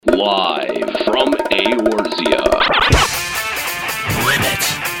Live from Eorzea. Limit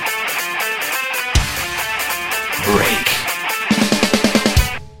Break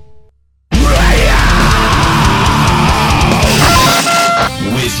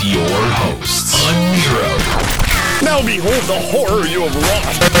with your hosts, Nero. Now behold the horror you have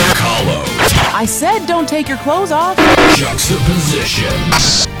wrought. Kahlo. I said don't take your clothes off. Juxtaposition.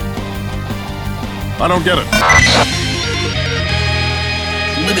 I don't get it.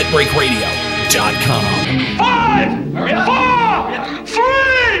 LimitBreakRadio.com. 5, 4, 3,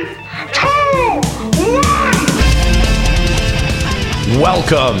 2, 1.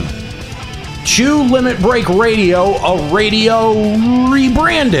 Welcome to Limit Break Radio, a radio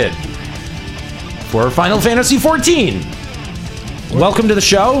rebranded for Final Fantasy XIV. Welcome to the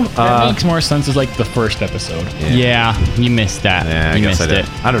show. That makes more sense as like the first episode. Yeah, you missed that. Yeah, you I guess missed I did.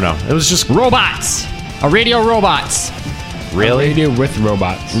 it. I don't know. It was just Robots. A radio robots. really Radio with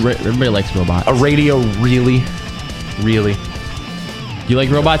robots. Everybody likes robots. a radio. Really. You like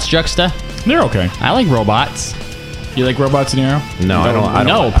robots, Juxta? They're okay. I like robots. You like robots, Nero? No, I don't.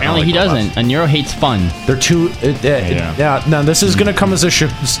 No, apparently he like robots. doesn't. And Nero hates fun. They're too. Yeah. No, this is gonna come as a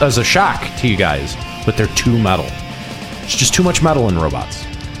shock to you guys, but they're too metal. It's just too much metal in robots.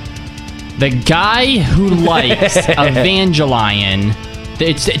 The guy who likes Evangelion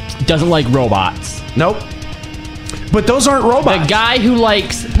it doesn't like robots. Nope. But those aren't robots. The guy who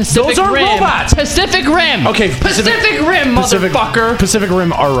likes Pacific Those aren't Rim. robots. Pacific Rim. Okay, Pacific Rim, motherfucker. Pacific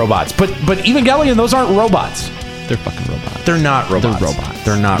Rim are robots, but Evangelion, those aren't robots. They're fucking robots. They're not robots. They're robots.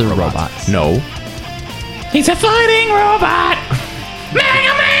 They're not They're robots. robots. No. He's a fighting robot.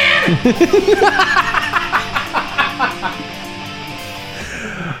 Mega Man.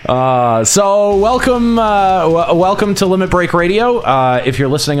 So welcome to Limit Break Radio. If you're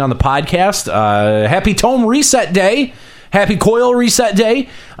listening on the podcast, happy Tome Reset Day. Happy Coil Reset Day.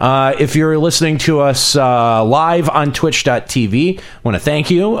 If you're listening to us live on twitch.tv, want to thank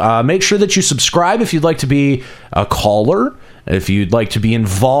you. Make sure that you subscribe if you'd like to be a caller, if you'd like to be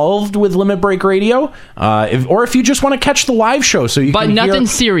involved with Limit Break Radio, or if you just want to catch the live show so you But can nothing hear...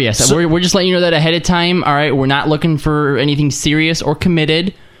 serious. We're just letting you know that ahead of time. All right, we're not looking for anything serious or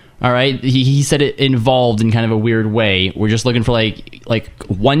committed. All right, he said it involved in kind of a weird way. We're just looking for like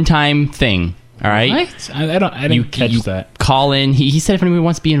one-time thing. All right, What? I didn't catch that. Call in. He said if anyone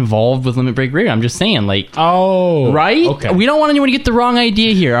wants to be involved with Limit Break Radio, I'm just saying, like, Oh. right? Okay. We don't want anyone to get the wrong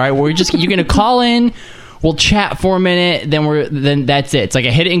idea here. All right, you're gonna call in. We'll chat for a minute, then that's it. It's like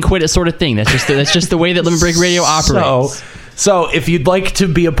a hit it and quit it sort of thing. That's just the way that Limit Break Radio operates. So if you'd like to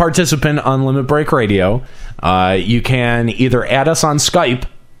be a participant on Limit Break Radio, you can either add us on Skype.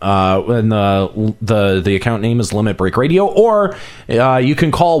 And the account name is Limit Break Radio, or you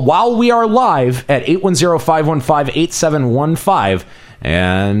can call while we are live at 810-515-8715,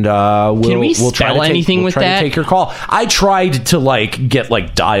 and we'll try to take your call. I tried to get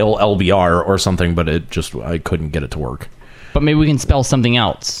dial LBR or something, but I couldn't get it to work. But maybe we can spell something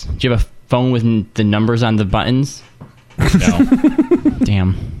else. Do you have a phone with the numbers on the buttons? No.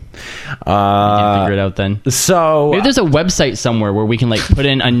 Damn. I can't figure it out then. So maybe there's a website somewhere where we can put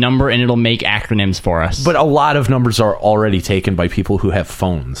in a number and it'll make acronyms for us. But a lot of numbers are already taken by people who have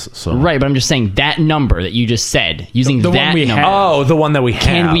phones. So right, but I'm just saying that number that you just said, using The that one we number. have. Oh, the one that we have.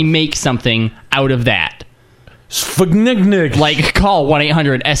 Can we make something out of that? Sfgnignig. Like call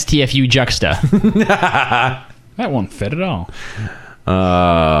 1-800-STFU Juxta. That won't fit at all.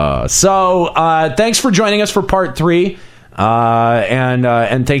 So thanks for joining us for part 3.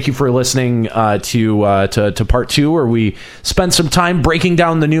 And thank you for listening to part 2, where we spent some time breaking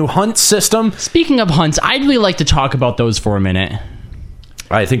down the new hunt system. Speaking of hunts, I'd really like to talk about those for a minute.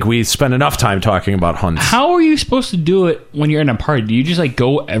 I think we spent enough time talking about hunts. How are you supposed to do it when you're in a party? Do you just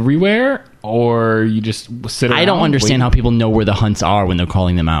go everywhere, or you just sit around? I don't understand how people know where the hunts are when they're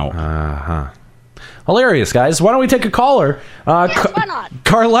calling them out. Hilarious, guys. Why don't we take a caller? Yes, why not?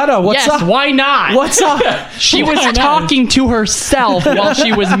 Carletta, what's up? Why not? What's up? She was talking to herself while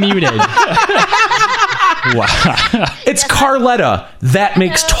she was muted. Wow. It's Carletta. That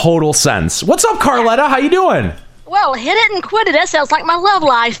makes total sense. What's up, Carletta? How you doing? Well, hit it and quit it. That sounds like my love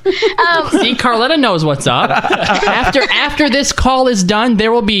life. See, Carletta knows what's up. After this call is done,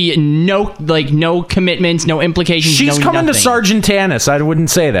 there will be no commitments, no implications. She's coming to Sergeant Tannis. I wouldn't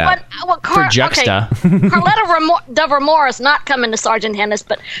say that. For Juxta. Okay. Carletta de Vermore is not coming to Sergeant Hennis,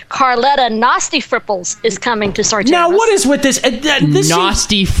 but Carletta Nasty Fripples is coming to Sergeant Now, Hennis. what is with this?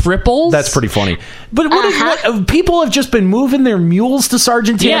 Nasty Fripples? That's pretty funny. But what people have just been moving their mules to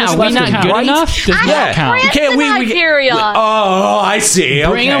Sergeant Tannis. Yeah, we not good enough? Does not count. Hyperion. Oh, I see.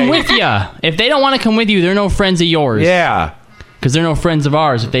 Bring them with you. If they don't want to come with you, they're no friends of yours. Yeah. Because they're no friends of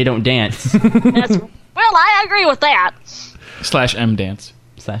ours if they don't dance. Well, I agree with that. /M dance.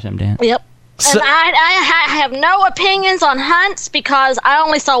 /M dance. Yep. So- And I have no opinions on hunts because I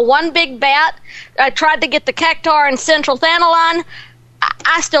only saw one big bat. I tried to get the cactar and central thanalon.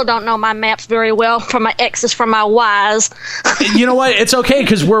 I still don't know my maps very well from my X's from my Y's. You know what? It's okay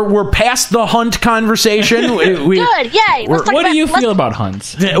because we're past the hunt conversation. Good, yay. What do you feel about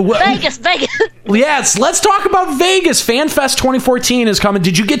hunts? Vegas. Yes, let's talk about Vegas. FanFest 2014 is coming.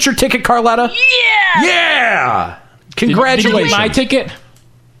 Did you get your ticket, Carletta? Yeah. Yeah. Did Congratulations. you get my ticket?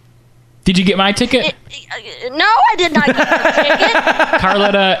 Did you get my ticket? No, I did not get the ticket.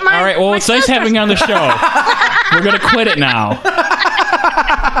 Carletta, all right, well, it's nice having you on the show. We're going to quit it now.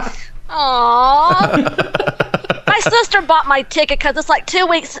 Aww. My sister bought my ticket because it's like 2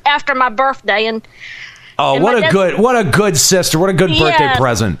 weeks after my birthday, and and what my a good sister. What a good birthday Yes.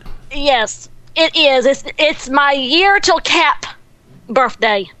 present. yes, it is. It's my year till cap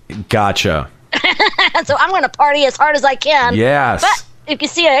birthday, Gotcha. so I'm going to party as hard as I can. Yes. But if you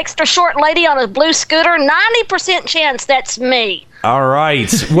see an extra short lady on a blue scooter, 90% chance that's me. All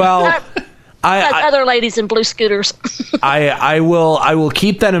right. Well, I Other ladies in blue scooters. I will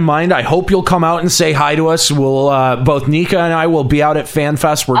keep that in mind. I hope you'll come out and say hi to us. We'll both Nika and I will be out at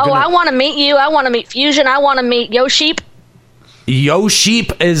FanFest. I want to meet you. I want to meet Fusion. I want to meet Yoshi. Yo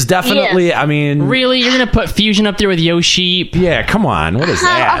Sheep is definitely. Yes. I mean, Really? You're going to put Fusion up there with Yoshi? yeah. Come on. What is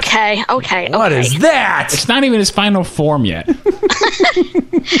that? Okay. What is that? It's not even his final form yet. I want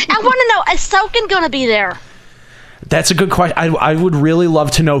to know, is Soken going to be there? That's a good question. I would really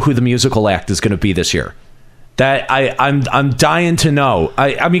love to know who the musical act is going to be this year. That I'm dying to know.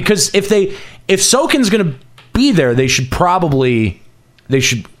 I mean, because if Soken's going to be there, they should.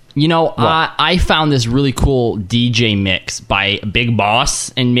 You know, I found this really cool DJ mix by Big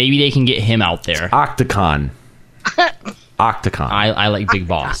Boss, and maybe they can get him out there. Octacon. I like Big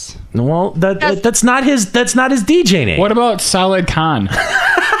Boss. Well, that's not his DJ name. What about Solid Khan?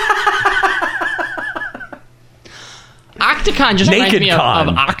 Octagon just reminds Naked me of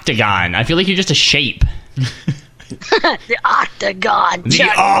Con. Octagon. I feel like you're just a shape. The Octagon. The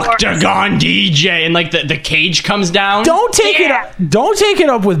Octagon DJ, and like the cage comes down. Don't take it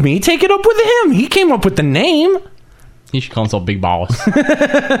up with me. Take it up with him. He came up with the name. He should call himself Big Boss.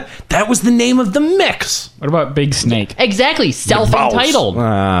 That was the name of the mix. What about Big Snake? Exactly, self-entitled.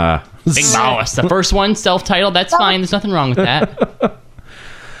 Big Boss. The first one, self-titled. That's fine. There's nothing wrong with that.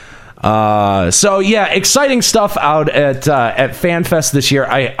 So yeah, exciting stuff out at FanFest this year.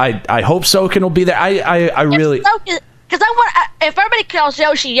 I hope Soken will be there. I really Because if everybody calls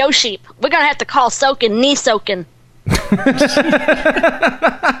Yoshi Yoshi, we're going to have to call Soken Knee Soken.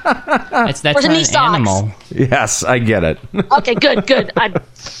 That's Or not knee an socks. animal. yes, I get it. Okay, good. Yay.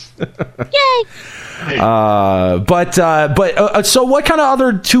 But so what kind of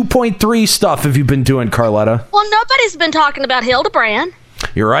other 2.3 stuff have you been doing, Carletta? Well, nobody's been talking about Hildebrand.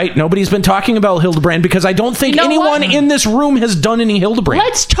 You're right. Nobody's been talking about Hildebrand because I don't think You know anyone what? in this room has done any Hildebrand.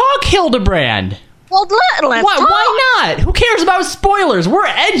 Let's talk Hildebrand. Well, let's What? talk. Why not? Who cares about spoilers? We're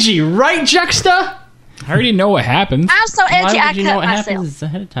edgy, right, Juxta? I already know what happens. I'm so edgy, Why I would you know cut what myself. happens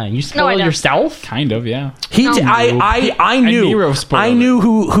ahead of time? You I spoil don't. yourself? Kind of, yeah. I knew Nero spoiled I knew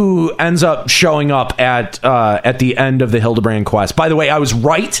who ends up showing up at the end of the Hildebrand quest. By the way, I was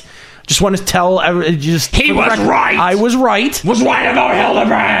right. Just want to tell everybody. He was right. I was right. Was right about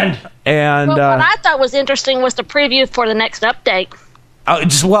Hildebrand. And But what I thought was interesting was the preview for the next update.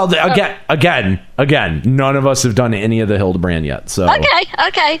 again, none of us have done any of the Hildebrand yet. So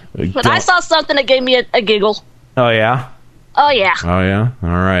Okay. But I Don't- saw something that gave me a giggle. Oh yeah. Oh, yeah. Oh yeah. All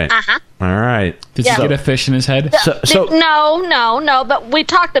right. Uh-huh. All right. Did Yeah. he get a fish in his head? So No, but we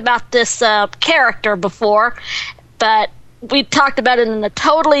talked about this character before, but we talked about it in a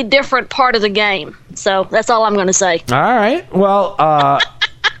totally different part of the game. So that's all I'm going to say. all right. Well.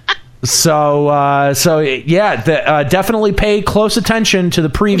 Definitely pay close attention to the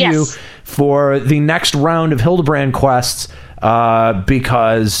preview Yes. for the next round of Hildebrand quests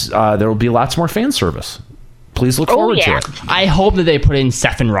because there will be lots more fan service. Please look forward yeah. to it. I hope that they put in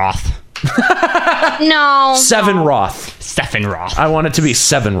Sephiroth. No. Sephiroth. Sephiroth. I want it to be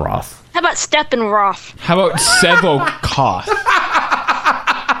Sephiroth. How about Steppenroth? How about Sevo Koth?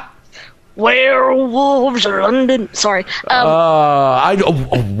 Werewolves are London. Sorry. A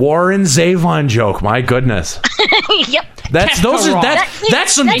Warren Zevon joke. My goodness. Yep. That's some that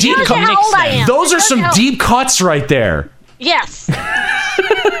deep tells you how old I am. Those That are tells some you how- deep cuts right there. Yes.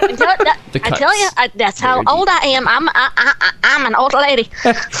 I tell you, that's how old I am. I'm an old lady.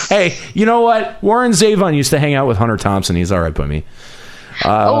 Hey, you know what? Warren Zevon used to hang out with Hunter Thompson. He's all right by me.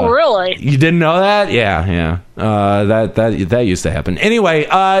 Oh, really? You didn't know that? Yeah. That used to happen. Anyway,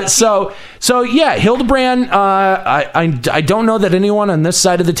 so yeah, Hildebrand. I don't know that anyone on this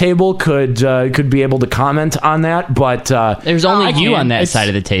side of the table could be able to comment on that, but There's only you on that It's- side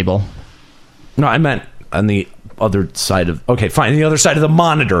of the table. no, I meant on the other side of. Okay, fine, the other side of the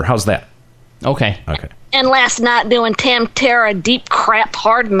monitor. How's that? Okay. Okay. And last night doing Tamtara Deep Crap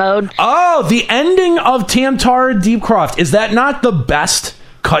Hard Mode. Oh, the ending of Tamtara Deepcroft. Is that not the best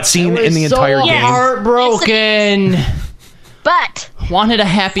cutscene in the entire so game? heartbroken. But Wanted a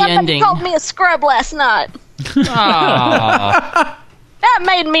happy somebody ending. called me a scrub last night. Aw. That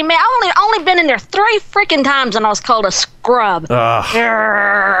made me mad. I only been in there 3 freaking times and I was called a scrub.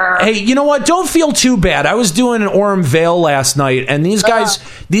 Hey, you know what? Don't feel too bad. I was doing an Orem Vale last night, and these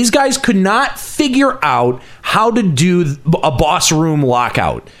guys could not figure out how to do a boss room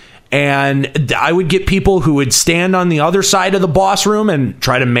lockout. And I would get people who would stand on the other side of the boss room and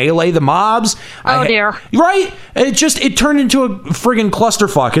try to melee the mobs. Oh, dear. Right? It turned into a friggin'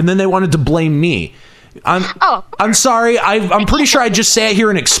 clusterfuck, and then they wanted to blame me. I'm sorry. I'm pretty sure I just sat here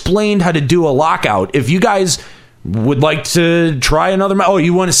and explained how to do a lockout. If you guys would like to try another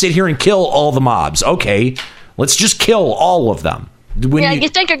you want to sit here and kill all the mobs. Okay, let's just kill all of them. You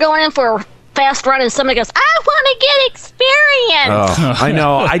think you're going in for a fast run and somebody goes, I want to get experience. I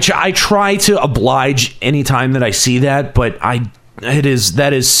know. I try to oblige anytime that I see that, but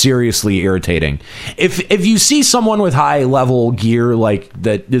that is seriously irritating. If you see someone with high level gear like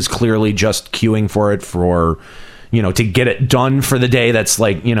that is clearly just queuing for it for, to get it done for the day, that's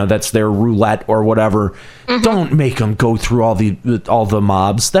like, that's their roulette or whatever. Mm-hmm. Don't make them go through all the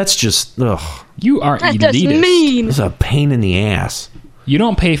mobs. That's just You are That's elitist. just mean. it's a pain in the ass. You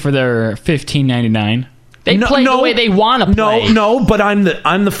don't pay for their $15.99. They play the way they want to play. No, but I'm the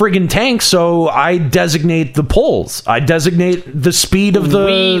friggin' tank, so I designate the pulls. I designate the speed of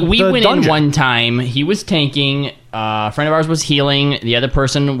the We the went dungeon. in one time. He was tanking. A friend of ours was healing. The other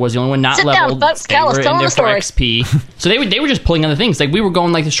person was the only one not Sit down, leveled. folks. They Tell us, were tell in there us for the XP. So they were just pulling other things. Like we were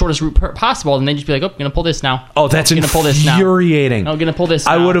going like the shortest route possible, and then just be like, "Oh, gonna pull this now." Oh, that's gonna pull this now. infuriating. Oh, gonna pull this.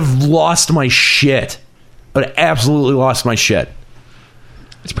 I now. would have lost my shit. I would have absolutely lost my shit.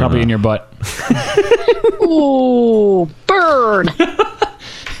 It's probably in your butt. Ooh, burn.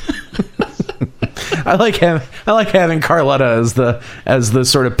 I like having Carletta as the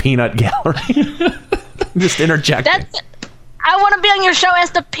sort of peanut gallery. Just interjecting. I want to be on your show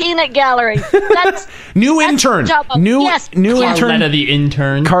as the peanut gallery. That's New that's intern. the job of- New yes. intern. Carletta the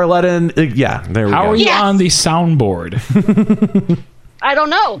intern. Carletta and there we How go. are you Yes. on the soundboard? I don't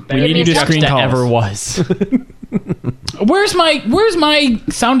know. We need you to screen that calls. ever was. Where's my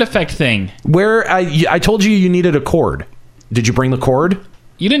sound effect thing? Where I told you needed a cord. Did you bring the cord?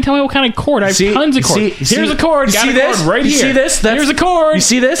 You didn't tell me what kind of cord. I have tons of cords. Here's a cord. Got a cord right you here. See this? Here's a cord. You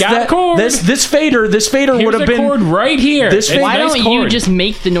see this? Got a cord. This fader Here's would have a been. cord right here. This It's a Why nice don't you cord. just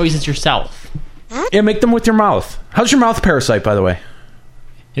make the noises yourself? Yeah, make them with your mouth. How's your mouth parasite, by the way?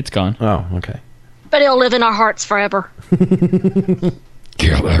 It's gone. Oh, okay. But he'll live in our hearts forever.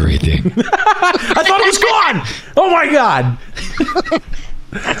 Kill everything. I thought it was gone. Oh my god.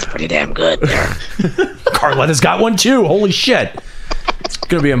 That's pretty damn good there. Carletta's got one too. Holy shit. It's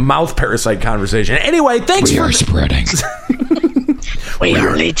gonna be a mouth parasite conversation. Anyway, thanks We for are spreading. We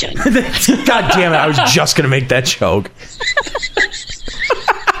are legion. God damn it! I was just gonna make that joke.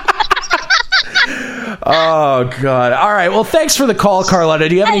 Oh god! All right. Well, thanks for the call, Carletta.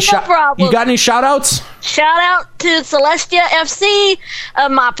 Do you have Hey, any no problem. You got any shout outs? Shout out to Celestia FC,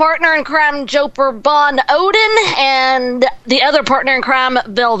 my partner in crime, Joper Bond Odin, and the other partner in crime,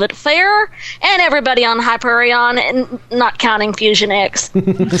 Velvet Fair, and everybody on Hyperion, and not counting Fusion X.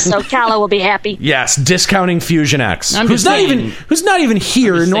 So Kala will be happy. Yes, discounting Fusion X. I'm who's just not saying- even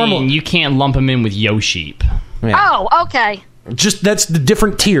here. Just Normal. saying, you can't lump him in with Yo-Sheep. Yeah. Oh, okay. Just that's the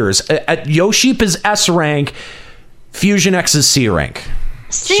different tiers. At Yoship is S rank, Fusion X is C rank.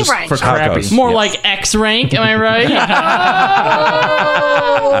 C Just rank. for how it Crappy. goes. More Yes. like X rank, am I right?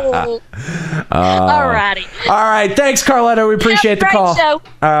 Oh. Alrighty. All right, thanks, Carletta. We appreciate the Great call. show.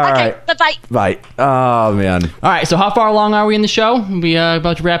 All Okay, right, bye-bye. bye. Oh man, All right, so how far along are we in the show? We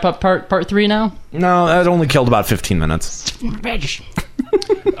about to wrap up part 3 now? no, that only killed about 15 minutes.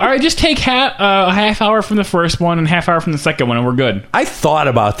 All right, just take a half hour from the first one and half hour from the second one, and we're good. I thought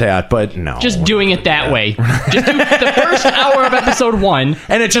about that, but no. Just doing it that way. Just do the first hour of episode 1,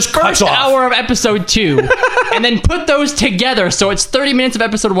 and it just cuts first off. hour of episode 2, and then put those together so it's 30 minutes of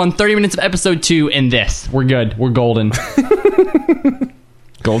episode 1, 30 minutes of episode 2, and this. We're good. We're golden.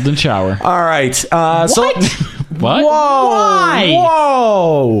 Golden shower. All right. So What? Whoa! Why?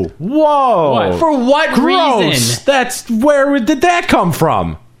 Whoa! Whoa! What? For what Gross. reason? That's where did that come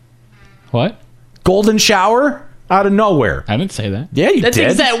from? What? Golden shower out of nowhere. I didn't say that. Yeah, you That's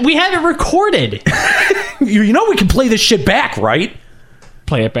did. we have it recorded. You know we can play this shit back, right?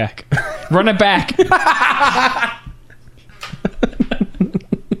 Play it back. Run it back.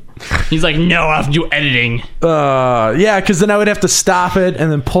 He's like, no, I have to do editing. Yeah, because then I would have to stop it and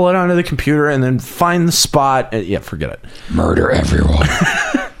then pull it onto the computer and then find the spot. Yeah, forget it. Murder everyone.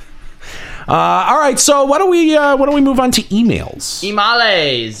 All right, so why don't we move on to emails?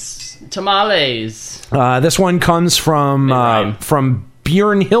 Tamales. This one comes from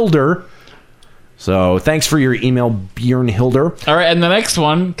Bjorn Hilder. So thanks for your email, Bjorn Hilder. All right, and the next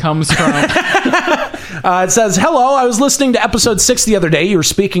one comes from... It says, hello, I was listening to episode 6 the other day. You were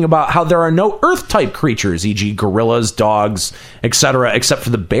speaking about how there are no Earth-type creatures, e.g. gorillas, dogs, etc., except for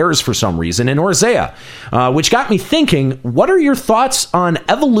the bears for some reason in Orzea, which got me thinking, what are your thoughts on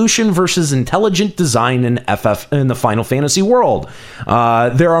evolution versus intelligent design in the Final Fantasy world?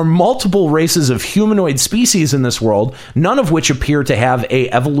 There are multiple races of humanoid species in this world, none of which appear to have a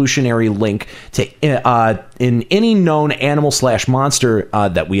evolutionary link to in any known animal/monster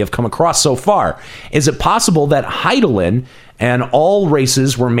that we have come across so far. Is it possible that Hydaelyn and all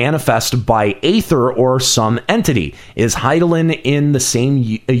races were manifest by Aether or some entity? Is Hydaelyn in the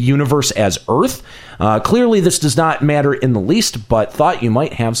same universe as Earth? Clearly, this does not matter in the least, but thought you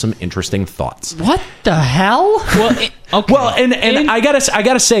might have some interesting thoughts. What the hell? Well, okay. Well, and I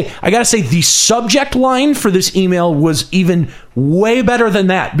gotta say, the subject line for this email was even way better than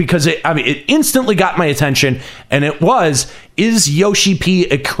that because it instantly got my attention, and it was, is Yoshi P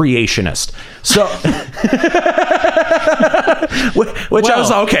a creationist? So, which I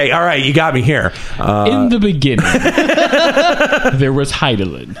was okay. All right, you got me here. In the beginning, there was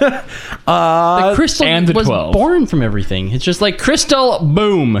Hydaelyn. The crystal and the was 12. born from everything. It's just like crystal,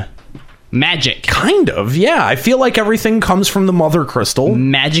 boom. Magic. Kind of, yeah. I feel like everything comes from the mother crystal.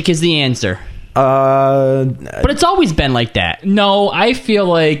 Magic is the answer. But it's always been like that. No, I feel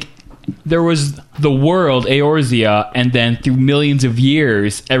like there was the world, Eorzea, and then through millions of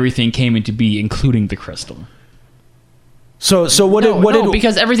years, everything came into being, including the crystal. So what?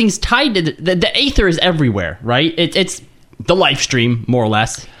 Because everything's tied to the Aether is everywhere, right? It's the life stream, more or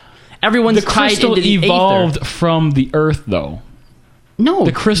less. Everyone's The tied crystal into the evolved Aether. from the Earth, though. No,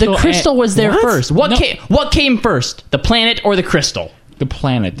 the crystal was there What? first. What came first, the planet or the crystal? The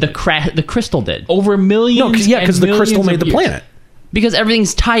planet. The crystal did. Over millions. Because the crystal made the years. planet. Because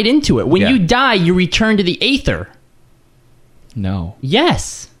everything's tied into it. When Yeah. you die, you return to the Aether. No.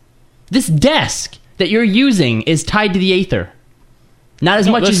 Yes. This desk that you're using is tied to the Aether. Not as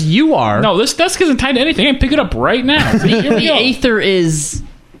much as you are. No, this desk isn't tied to anything. I can pick it up right now. The Aether is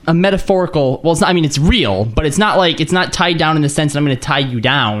a metaphorical. Well, it's not. I mean, it's real, but it's not like it's not tied down in the sense that I'm going to tie you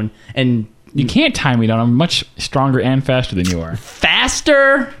down and You can't tie me down. I'm much stronger and faster than you are.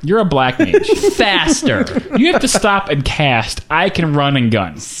 faster. You're a black mage. Faster. You have to stop and cast. I can run and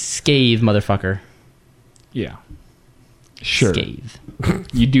gun. Scathe, motherfucker. Yeah. Sure. Scathe.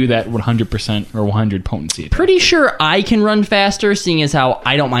 You do that 100% or 100 potency. Pretty sure I can run faster, seeing as how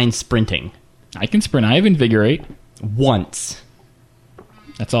I don't mind sprinting. I can sprint. I have invigorate. Once.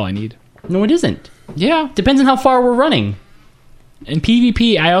 That's all I need. No, it isn't. Yeah. Depends on how far we're running. In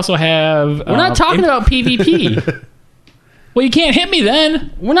PvP, I also have... We're not talking about PvP. Well, you can't hit me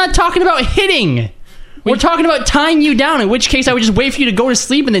then. We're not talking about hitting. We're talking about tying you down, in which case I would just wait for you to go to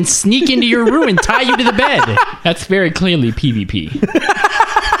sleep and then sneak into your room and tie you to the bed. That's very clearly PvP.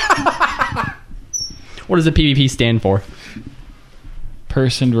 What does the PvP stand for?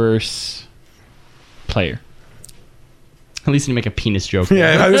 Person versus player. At least you make a penis joke.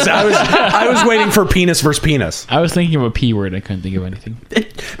 Yeah, I was waiting for penis versus penis. I was thinking of a P word. I couldn't think of anything.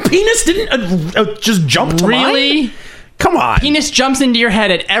 Penis didn't just jump to Really? mind? Come on. Penis jumps into your head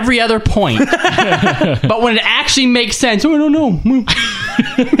at every other point. But when it actually makes sense, oh, no.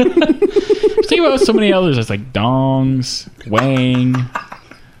 Think about so many others. It's like dongs, wang,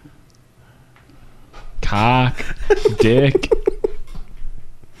 cock, dick,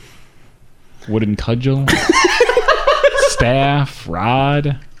 wooden cudgel, staff,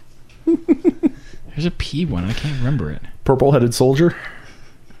 rod. There's a P one. I can't remember it. Purple-headed soldier?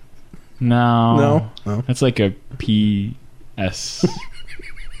 No. No? That's like a PS.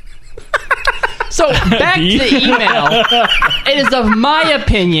 So back to the email. It is of my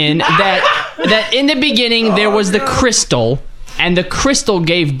opinion that in the beginning there was the crystal, and the crystal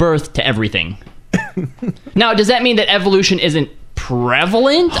gave birth to everything. Now, does that mean that evolution isn't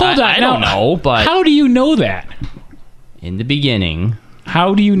prevalent? Hold on. I don't know, but How do you know that? in the beginning,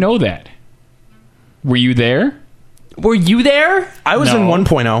 How do you know that? Were you there? Were you there? I was in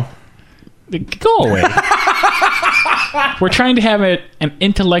 1.0. Go away. We're trying to have an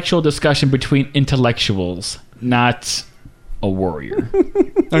intellectual discussion between intellectuals, not a warrior.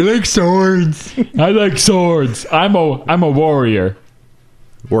 I like swords. I like swords. I'm a warrior.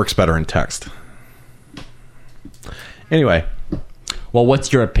 Works better in text. Anyway. Well,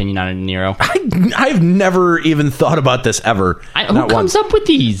 what's your opinion on it, Nero? I've never even thought about this ever. Who comes up with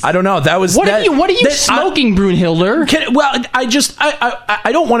these? I don't know. What are you smoking, Brunhilde?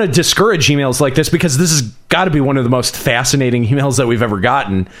 I don't want to discourage emails like this because this has got to be one of the most fascinating emails that we've ever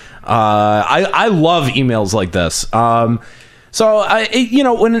gotten. I love emails like this. So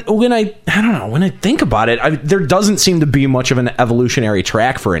when I think about it, there doesn't seem to be much of an evolutionary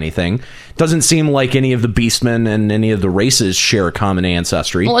track for anything. Doesn't seem like any of the beastmen and any of the races share a common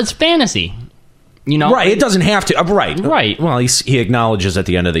ancestry. Well, it's fantasy. Right? It doesn't have to. Right. Well, he acknowledges at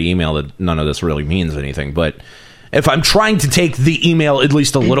the end of the email that none of this really means anything. But if I'm trying to take the email at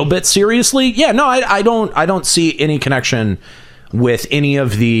least a little bit seriously, I don't see any connection with any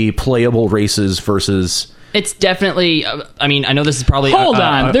of the playable races versus. It's definitely. I mean, I know this is probably. Hold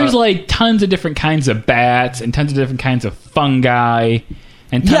on. There's like tons of different kinds of bats and tons of different kinds of fungi.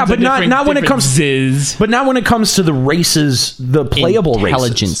 And tons of not when it comes ziz. But not when it comes to the races, the playable races.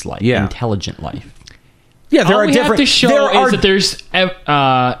 Intelligent life. Yeah, there All are we different. have to show is that there's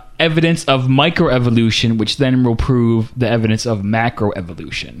evidence of microevolution, which then will prove the evidence of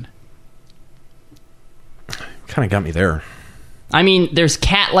macroevolution. Kind of got me there. I mean, there's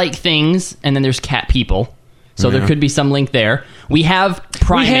cat-like things, and then there's cat people. So there could be some link there. We have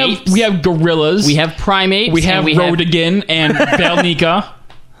primates. We have gorillas. We have primates. We have Rodigan and Valnica.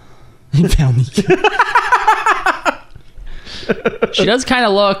 She does kind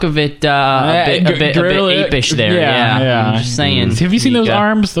of look a bit apish there. Yeah. I'm just saying. Have you seen those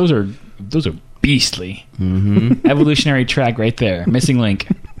arms? Those are beastly. Mm-hmm. Evolutionary track right there. Missing link.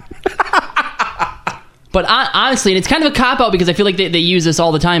 But honestly, and it's kind of a cop-out because I feel like they use this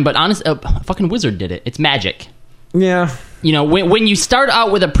all the time, but honestly, a fucking wizard did it. It's magic. Yeah. When you start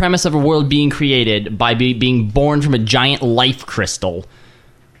out with a premise of a world being created by being born from a giant life crystal,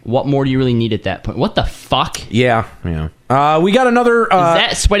 what more do you really need at that point? What the fuck? Yeah. We got another... Is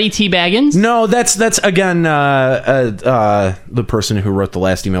that Sweaty T. Baggins? No, that's again, the person who wrote the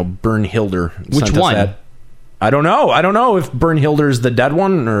last email, Brunhilde. Which one? I don't know if Brunhilde's the dead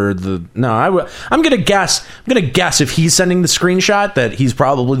one or the... No, I'm going to guess. If he's sending the screenshot that he's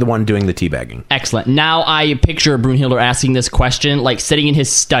probably the one doing the teabagging. Excellent. Now I picture Brunhilde asking this question, like sitting in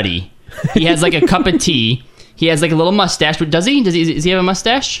his study. He has like a cup of tea. He has like a little mustache. Does he? Does he have a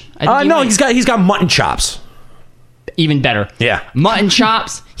mustache? No, he's got mutton chops. Even better. Yeah. Mutton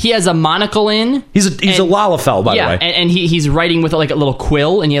chops. He has a monocle in. He's a Lalafell, by the way. And he's writing with like a little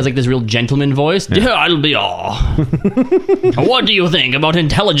quill, and he has like this real gentleman voice. Yeah, I'll be all. What do you think about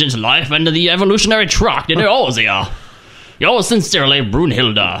intelligent life and the evolutionary tract in Eorzea? Yours sincerely,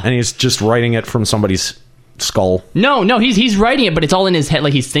 Brunhilde. And he's just writing it from somebody's skull. No, he's writing it, but it's all in his head.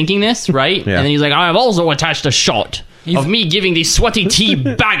 Like he's thinking this, right? Yeah. And then he's like, I have also attached a shot of me giving the Sweaty T.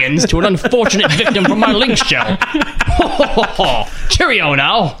 Baggins to an unfortunate victim from my link shell. Cheerio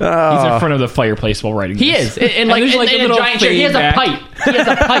now. He's in front of the fireplace while writing this. He is. In a giant chair. He has a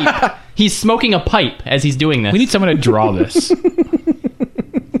pipe. He's smoking a pipe as he's doing this. We need someone to draw this.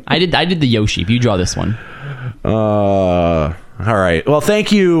 I did the Yoshi. If you draw this one. All right. Well,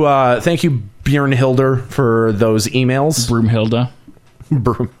 thank you, Bjornhilder, for those emails. Broomhilda.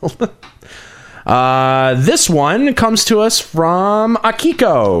 This one comes to us from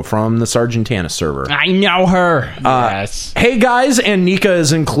Akiko from the Sargentana server. I know her. Yes. Hey guys, and Nika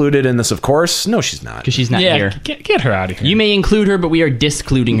is included in this, of course. No, she's not. Because she's not here. Get her out of here. You may include her, but we are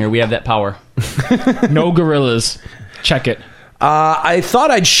discluding her. We have that power. No gorillas. Check it. I thought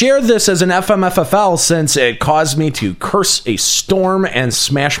I'd share this as an FMFFL since it caused me to curse a storm and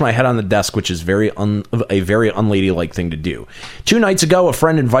smash my head on the desk, which is a very unladylike thing to do. 2 nights ago, a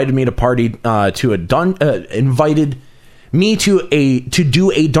friend invited me to party invited me to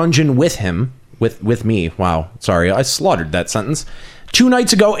do a dungeon with him with me. Wow, sorry, I slaughtered that sentence. 2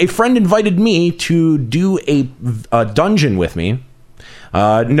 nights ago, a friend invited me to do a dungeon with me.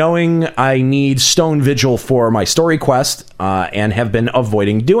 Knowing I need Stone Vigil for my story quest, and have been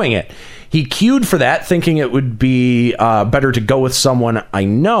avoiding doing it. He queued for that, thinking it would be better to go with someone I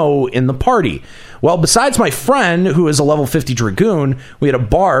know in the party. Well, besides my friend, who is a level 50 Dragoon, we had a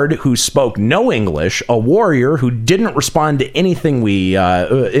bard who spoke no English, a warrior who didn't respond to anything we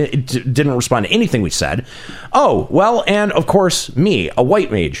said. Oh, well, and of course me, a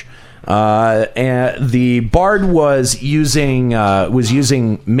white mage. And the bard was using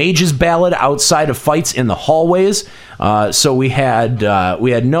Mage's Ballad outside of fights in the hallways. So we had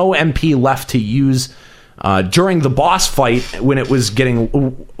no MP left to use during the boss fight when I was getting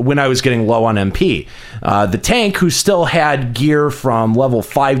low on MP. The tank, who still had gear from level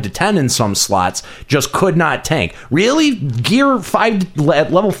 5 to 10 in some slots, just could not tank. Really? Gear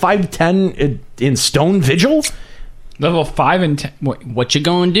level 5 to 10 in Stone Vigil? Level 5 and 10. What you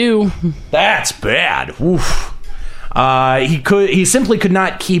gonna do? That's bad. Oof. He simply could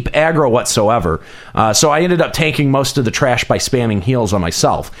not keep aggro whatsoever. So I ended up tanking most of the trash by spamming heals on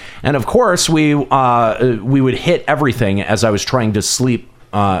myself. And of course, we would hit everything as I was trying to sleep.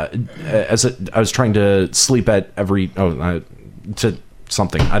 I was trying to sleep at every to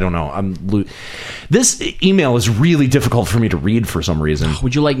something. I don't know. This email is really difficult for me to read for some reason.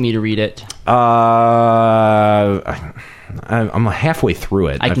 Would you like me to read it? I'm halfway through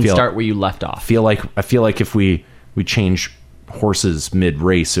it. I can start where you left off. I feel like if we change horses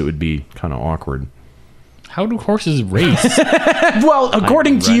mid-race, it would be kind of awkward. How do horses race? Well,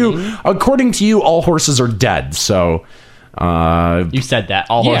 according to you, all horses are dead. So you said that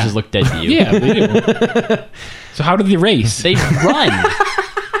all horses look dead to you. Yeah, they do. So how do they race? They run.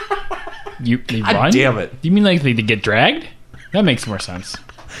 They run? Damn it! You mean like they get dragged? That makes more sense.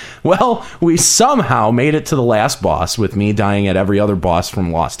 Well, we somehow made it to the last boss, with me dying at every other boss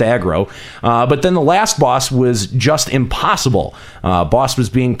from Lost Aggro. But then the last boss was just impossible. Boss was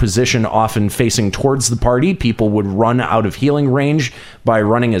being positioned often facing towards the party. People would run out of healing range by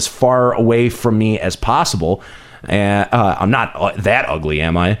running as far away from me as possible. And I'm not that ugly,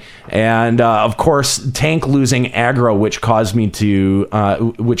 am I? And of course, tank losing aggro, which caused me to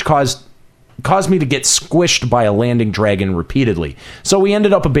get squished by a landing dragon repeatedly. So we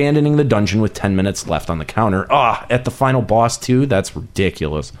ended up abandoning the dungeon with 10 minutes left on the counter. At the final boss too? That's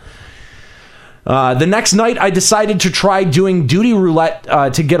ridiculous. The next night, I decided to try doing duty roulette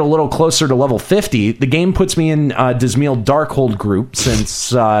to get a little closer to level 50. The game puts me in Dismeal Darkhold group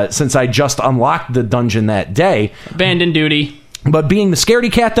since I just unlocked the dungeon that day. Abandon duty. But being the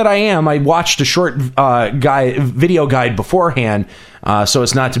scaredy cat that I am, I watched a short video guide beforehand so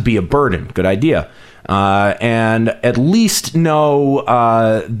as not to be a burden. Good idea. And at least know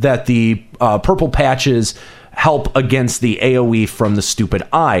that the purple patches help against the AoE from the stupid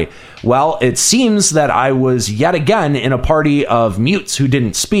eye. Well, it seems that I was yet again in a party of mutes who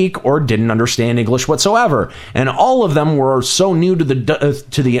didn't speak or didn't understand English whatsoever, and all of them were so new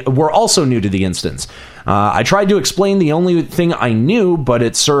were also new to the instance. I tried to explain the only thing I knew, but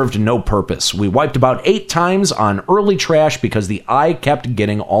it served no purpose. We wiped about 8 times on early trash because the eye kept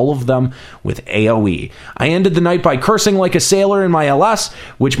getting all of them with AoE. I ended the night by cursing like a sailor in my LS,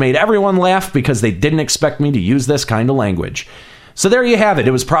 which made everyone laugh because they didn't expect me to use this kind of language. So there you have it.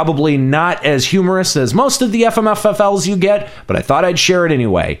 It was probably not as humorous as most of the FMFFLs you get, but I thought I'd share it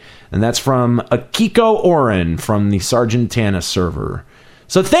anyway. And that's from Akiko Oren from the Sargentana server.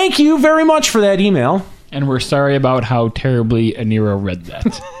 So thank you very much for that email. And we're sorry about how terribly Anira read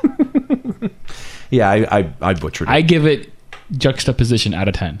that. Yeah, I butchered it. I give it juxtaposition out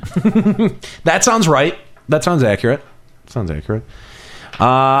of 10. That sounds right. That sounds accurate.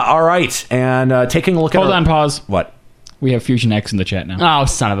 All right. And taking a look at... Hold on, pause. What? We have Fusion X in the chat now. Oh,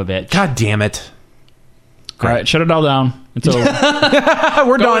 son of a bitch. God damn it. All right, shut it all down. It's over.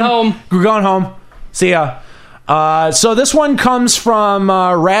 We're done. Home. We're going home. See ya. So this one comes from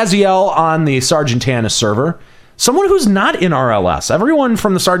Raziel on the Sargentana server. Someone who's not in RLS. Everyone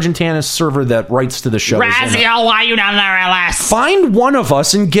from the Sargentana server that writes to the show. Raziel, why are you not in RLS? Find one of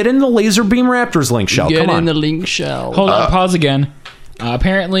us and get in the Laser Beam Raptors link shell. Get Come on. in the link shell. Hold on, pause again.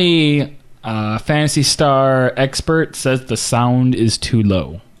 Apparently, Phantasy Star expert says the sound is too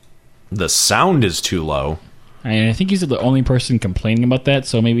low. The sound is too low. And I think he's the only person complaining about that,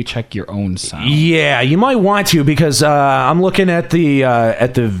 so maybe check your own sound. Yeah, you might want to, because I'm looking at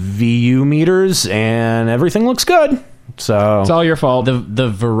the VU meters and everything looks good. So it's all your fault. The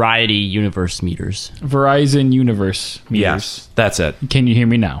Variety Universe meters. Verizon Universe meters. Yes, that's it. Can you hear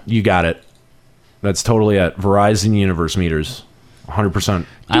me now? You got it. That's totally it. Verizon Universe meters. 100%.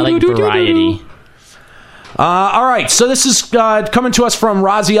 I like Variety. All right, so this is coming to us from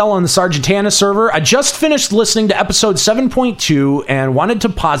Raziel on the Sargentana server. I just finished listening to episode 7.2 and wanted to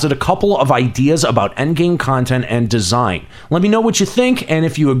posit a couple of ideas about endgame content and design. Let me know what you think and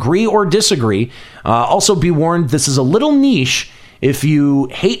if you agree or disagree. Also be warned, this is a little niche. If you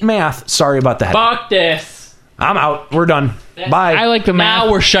hate math, sorry about the headache. Fuck this. I'm out. We're done. Bye. I like the math.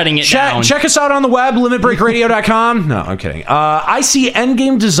 Now we're shutting it down. Check us out on the web, limitbreakradio.com. No, I'm kidding. I see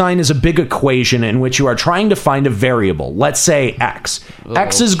endgame design as a big equation in which you are trying to find a variable. Let's say X.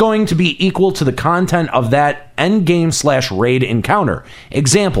 X is going to be equal to the content of that endgame/raid encounter.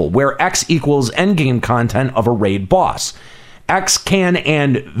 Example, where X equals endgame content of a raid boss. X can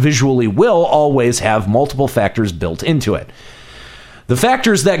and visually will always have multiple factors built into it. The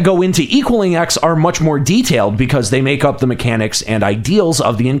factors that go into equaling X are much more detailed because they make up the mechanics and ideals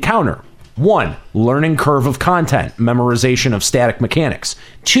of the encounter. 1. Learning curve of content, memorization of static mechanics.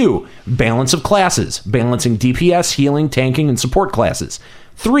 2. Balance of classes, balancing DPS, healing, tanking, and support classes.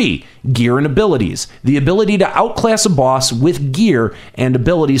 3. Gear and abilities, the ability to outclass a boss with gear and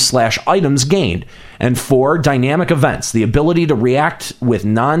abilities/items gained. And 4. Dynamic events, the ability to react with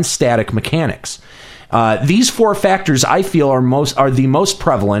non-static mechanics. These 4 factors I feel are the most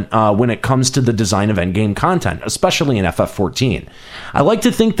prevalent when it comes to the design of endgame content, especially in FF14. I like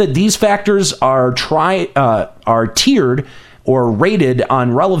to think that these factors are tiered or rated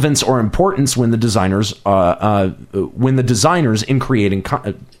on relevance or importance when the designers in creating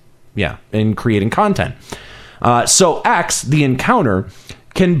content. So X, the encounter,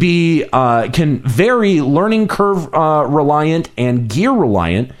 can vary learning curve reliant and gear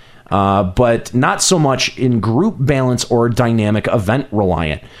reliant. But not so much in group balance or dynamic event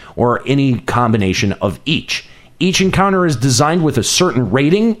reliant, or any combination of each. Each encounter is designed with a certain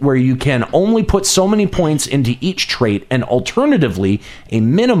rating where you can only put so many points into each trait, and alternatively, a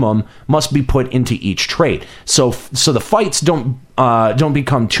minimum must be put into each trait. So the fights don't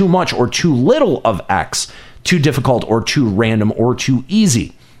become too much or too little of X, too difficult or too random or too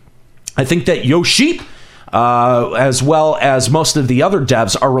easy. I think that Yoshi, as well as most of the other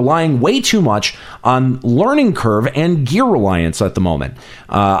devs, are relying way too much on learning curve and gear reliance at the moment.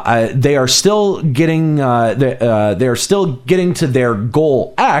 They are still getting to their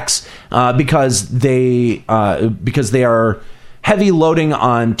goal X because they are heavy loading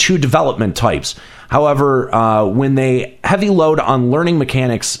on 2 development types. However, when they heavy load on learning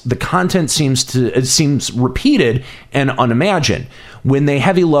mechanics, the content seems repeated and unimagined. When they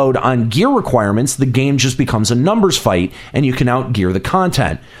heavy load on gear requirements, the game just becomes a numbers fight, and you can outgear the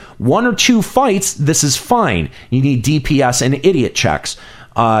content. 1 or 2 fights, this is fine. You need DPS and idiot checks.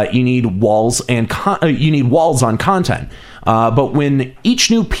 You need walls on content. But when each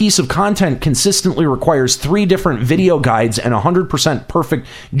new piece of content consistently requires 3 different video guides and 100% perfect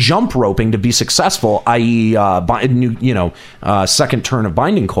jump roping to be successful, i.e., second turn of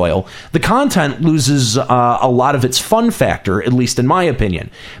binding coil, the content loses a lot of its fun factor, at least in my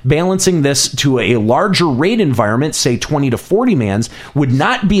opinion. Balancing this to a larger raid environment, say 20 to 40 mans, would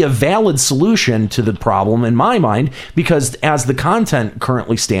not be a valid solution to the problem in my mind, because as the content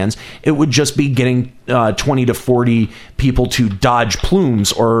currently stands, it would just be getting 20 to 40 people to dodge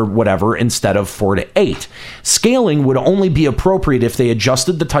plumes or whatever instead of 4 to 8. Scaling would only be appropriate if they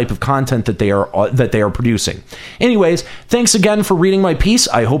adjusted the type of content that they are producing. Anyways, thanks again for reading my piece.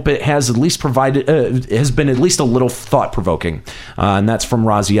 I hope it has at least has been at least a little thought provoking. And that's from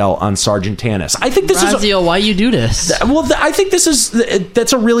Raziel on Sergeant Tannis. I think this Raziel, why you do this? Well, I think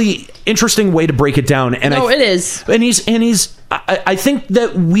that's a really interesting way to break it down. And it is. And he's. I think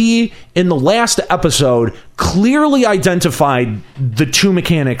that we, in the last episode, clearly identified the 2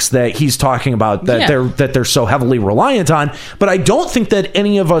 mechanics that he's talking about that they're so heavily reliant on. But I don't think that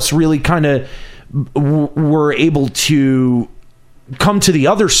any of us really kind of were able to come to the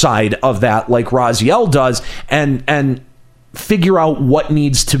other side of that, like Raziel does, and figure out what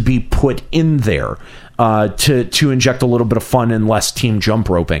needs to be put in there. To inject a little bit of fun and less team jump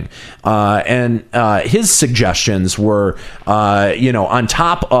roping. And his suggestions were, on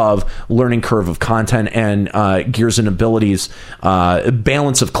top of learning curve of content and gears and abilities,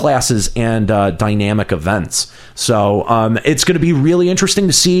 balance of classes and dynamic events. So it's going to be really interesting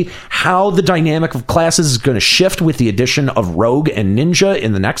to see how the dynamic of classes is going to shift with the addition of Rogue and Ninja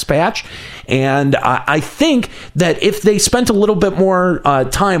in the next patch. And I think that if they spent a little bit more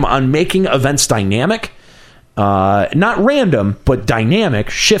time on making events dynamic, not random, but dynamic,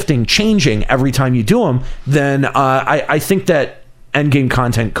 shifting, changing every time you do them, then I think that endgame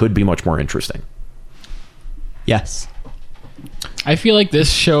content could be much more interesting. Yes. I feel like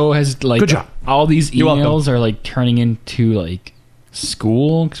this show has Good job. all these emails are like turning into like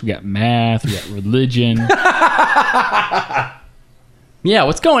school, because we got math, we got religion. Yeah,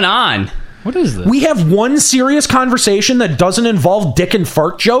 what's going on? What is this? We have one serious conversation that doesn't involve dick and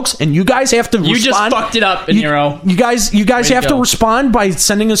fart jokes, and you guys have to respond. You just fucked it up, Nero. You guys have to respond by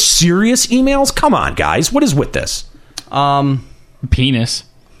sending us serious emails? Come on, guys. What is with this? Penis.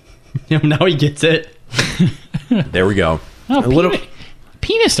 Now he gets it. There we go. Oh,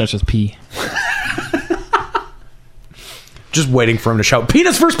 penis starts with P. Just waiting for him to shout,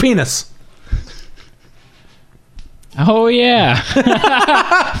 penis versus penis. Oh, yeah.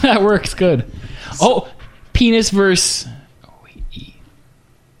 That works good. Oh, penis versus... Oh, wait, E.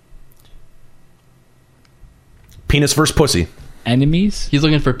 Penis versus pussy. Enemies? He's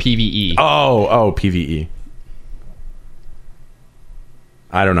looking for PVE. Oh, PVE.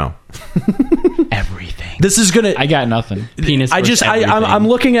 I don't know. Everything. This is gonna. I got nothing. Penis. I'm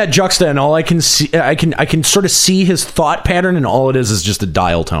looking at Juxta, and all I can see, I can sort of see his thought pattern, and all it is just a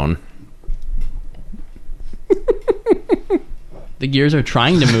dial tone. The gears are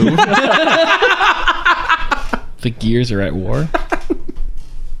trying to move. The gears are at war.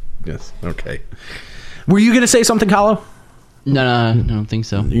 Yes. Okay. Were you gonna say something, Kahlo? No, I don't think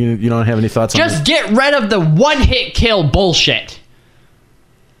so. You don't have any thoughts on Just get rid of the one-hit kill bullshit.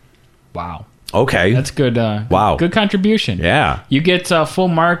 Wow. Okay. That's good. Wow. Good contribution. Yeah. You get full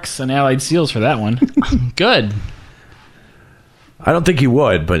marks and allied seals for that one. Good. I don't think you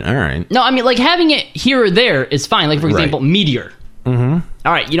would, but all right. No, I mean, like, having it here or there is fine. Like, for example, Meteor. Mm-hmm.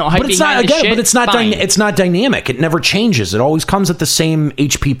 All right, you know, but it's not again. But it's not. fine. It's not dynamic. It never changes. It always comes at the same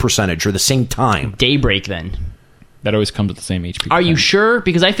HP percentage or the same time. Daybreak, then. That always comes at the same HP. Are you sure?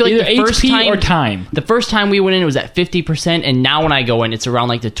 Because I feel like Either the first HP time or time. The first time we went in, it was at 50%, and now when I go in, it's around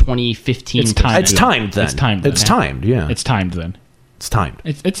like the 2015. It's timed. It's timed. Then It's timed. It's timed. Yeah. It's timed then. It's timed.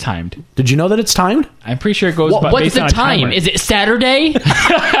 It's timed. Did you know that it's timed? I'm pretty sure it goes. What's based the on a time? timer. Is it Saturday?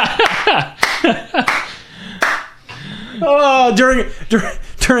 Oh,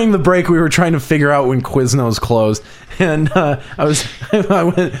 during the break, we were trying to figure out when Quiznos closed, and I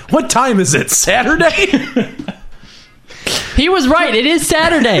went, "What time is it? Saturday?" He was right. It is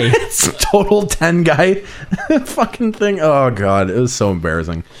Saturday. It's total 10 guy fucking thing. Oh god, it was so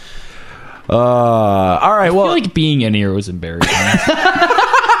embarrassing. All right, well, I feel like being in here was embarrassing.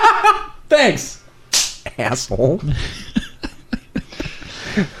 thanks, asshole.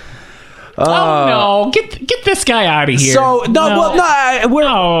 Oh no! Get this guy out of here. So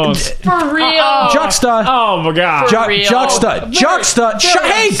we're For real. Juxta. Oh my god! real. Juxta.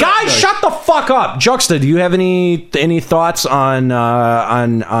 Hey guys, shut the fuck up. Juxta, do you have any thoughts on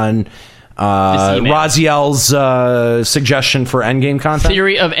Raziel's suggestion for endgame content?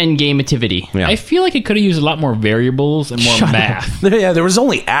 Theory of endgame-ativity. Yeah. I feel like it could have used a lot more variables and more math. Yeah, there was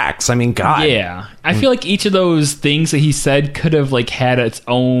only X. I mean, God. Yeah, I feel like each of those things that he said could have like had its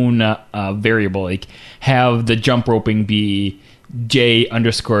own variable. Like have the jump roping be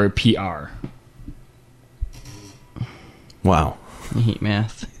J_PR. Wow. I hate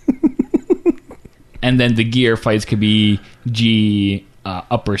math. And then the gear fights could be G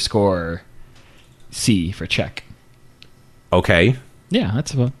upper score C for check. Okay. Yeah,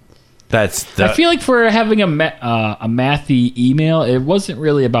 that's about. I I feel like for having a mathy email, it wasn't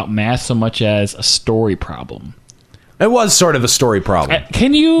really about math so much as a story problem. It was sort of a story problem.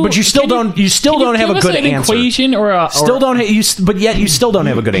 Can you? But you still don't. You still don't have a good answer. Equation or a, still don't. But yet you still don't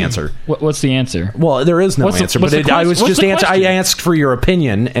have a good answer. What's the answer? Well, there is no answer. I was just I asked for your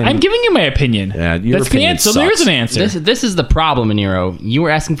opinion. And I'm giving you my opinion. Yeah, your that's the opinion answer. So there is an answer. This is the problem, Nero. You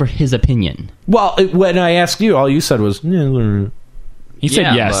were asking for his opinion. Well, when I asked you, all you said was, he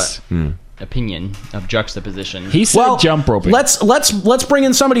said yes. Opinion of juxtaposition. He said jump roping. Let's bring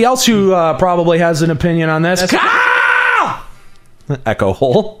in somebody else who probably has an opinion on this. Kyle! Echo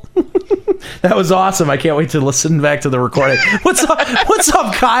hole. That was awesome. I can't wait to listen back to the recording. What's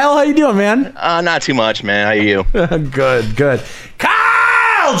up, Kyle? How you doing, man? Not too much, man. How are you? Good.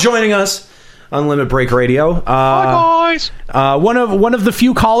 Kyle joining us on Limit Break Radio. Hi, guys. One of the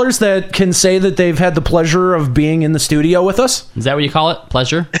few callers that can say that they've had the pleasure of being in the studio with us. Is that what you call it?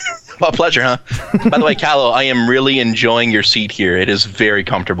 Pleasure? Well, pleasure, huh? By the way, Callo, I am really enjoying your seat here. It is very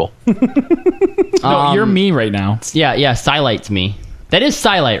comfortable. No, you're me right now. Yeah, Scylight's me. That is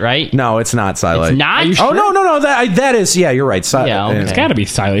Scylight, right? No, it's not Scylight. It's not? Are you sure? Oh, no. That is, yeah, you're right. Yeah, okay. It's got to be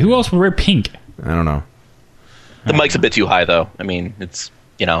Silent. Who else would wear pink? I don't know. The mic's a bit too high, though. I mean, it's,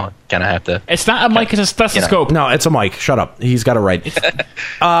 kind of have to... It's not a mic, it's a stethoscope. No, it's a mic. Shut up. He's got it right.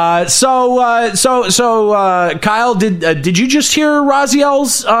 So, Kyle, did you just hear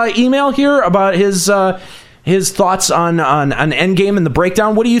Raziel's email here about his thoughts on Endgame and the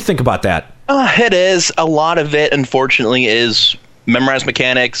breakdown? What do you think about that? It is. A lot of it, unfortunately, is memorize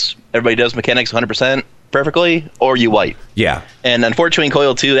mechanics. Everybody does mechanics 100% perfectly, or you wipe. Yeah. And unfortunately, in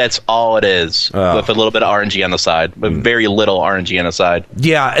Coil 2, that's all it is, with a little bit of RNG on the side, but very little RNG on the side.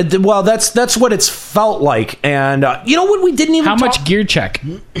 Yeah, well, that's what it's felt like. And you know what we didn't even How much gear check?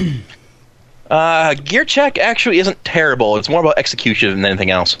 Gear check actually isn't terrible. It's more about execution than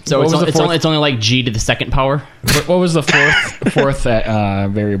anything else. So What was the fourth? it's only like G to the second power. What was the fourth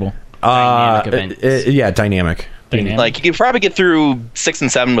variable? Dynamic events. Yeah, dynamic. Dynamic? Like, you could probably get through 6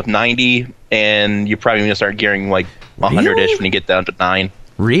 and 7 with 90, and you're probably going to start gearing like 100-ish when you get down to 9.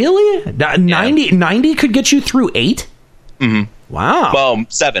 Really? 90 could get you through 8? Mm-hmm. Wow. Well,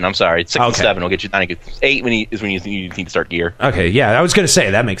 7, I'm sorry. 6 and 7 will get you 90. 8 is when you need to start gear. Okay, yeah, I was going to say,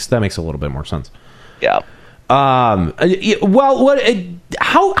 that makes a little bit more sense. Yeah. Well,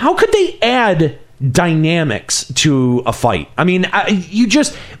 how could they add dynamics to a fight? I mean,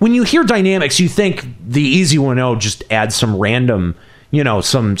 when you hear dynamics, you think the easy one, just add some random,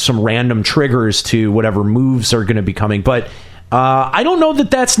 some random triggers to whatever moves are going to be coming. But I don't know that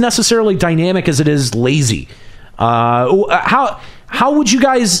that's necessarily dynamic as it is lazy. How would you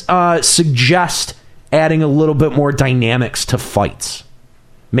guys suggest adding a little bit more dynamics to fights,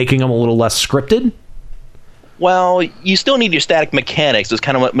 making them a little less scripted? Well, you still need your static mechanics. That's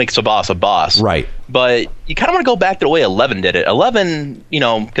kind of what makes a boss. Right. But you kind of want to go back to the way 11 did it. 11,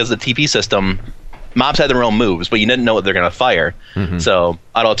 because the TP system, mobs had their own moves, but you didn't know what they're going to fire. Mm-hmm. So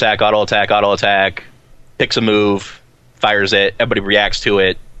auto attack, picks a move, fires it, everybody reacts to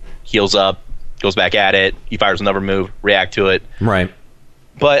it, heals up, goes back at it, he fires another move, react to it. Right.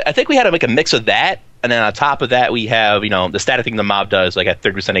 But I think we had to make a mix of that. And then on top of that, we have, the static thing the mob does, like at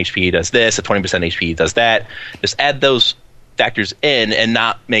 30% HP does this, at 20% HP does that. Just add those factors in and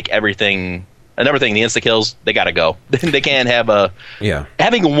not make everything. Another thing, the insta kills, they gotta go. They can't have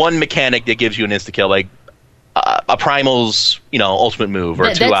having one mechanic that gives you an insta kill, like a primal's, ultimate move or 2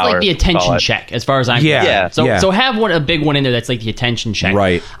 hour. That's like the attention check, as far as I'm concerned. So have a big one in there that's like the attention check.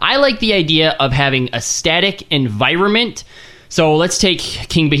 Right. I like the idea of having a static environment. So let's take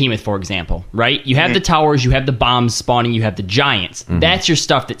King Behemoth, for example, right? You have the towers, you have the bombs spawning, you have the giants. Mm-hmm. That's your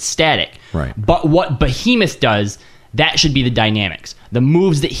stuff that's static. Right. But what Behemoth does, that should be the dynamics. The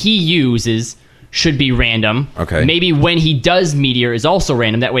moves that he uses should be random. Okay. Maybe when he does Meteor is also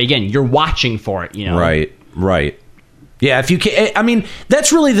random. That way, again, you're watching for it, Right. Yeah, if you can, I mean,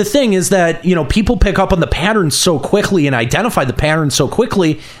 that's really the thing is that, people pick up on the patterns so quickly and identify the patterns so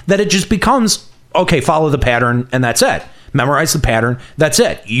quickly that it just becomes, okay, follow the pattern and that's it. Memorize the pattern. That's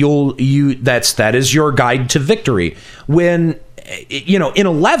it. That is your guide to victory. When, in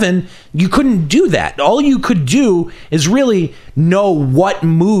 11, you couldn't do that. All you could do is really know what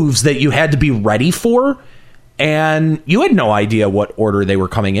moves that you had to be ready for. And you had no idea what order they were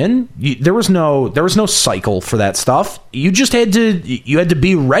coming in. There was no cycle for that stuff. You just had to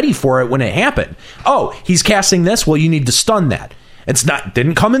be ready for it when it happened. Oh, he's casting this. Well, you need to stun that.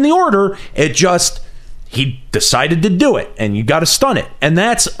 Didn't come in the order. He decided to do it, and you got to stun it. And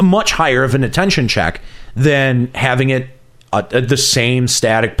that's much higher of an attention check than having it the same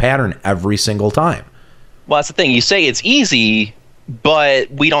static pattern every single time. Well, that's the thing. You say it's easy,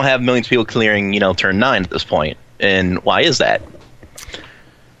 but we don't have millions of people clearing, turn 9 at this point. And why is that?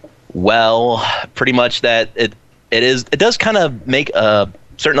 Well, pretty much that it does kind of make a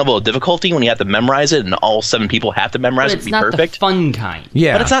certain level of difficulty when you have to memorize it, and all 7 people have to memorize it to be perfect. It's not the fun kind.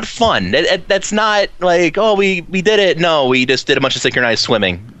 Yeah, but it's not fun. That's not like, oh, we did it. No, we just did a bunch of synchronized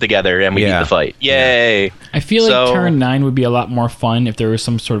swimming together, and we beat the fight. Yay! I feel like turn 9 would be a lot more fun if there was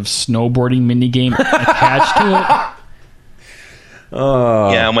some sort of snowboarding minigame attached to it.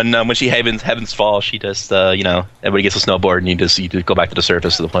 Yeah, when she heavens fall, she just everybody gets a snowboard, and you just go back to the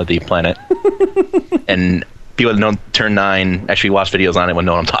surface of the planet. And people that don't turn 9 actually watch videos on it when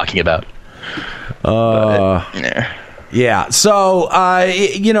know what I'm talking about. Yeah. So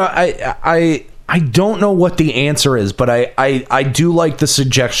I don't know what the answer is, but I do like the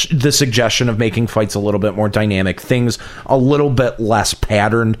suggestion of making fights a little bit more dynamic, things a little bit less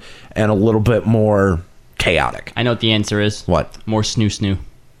patterned and a little bit more chaotic. I know what the answer is. What? More snoo.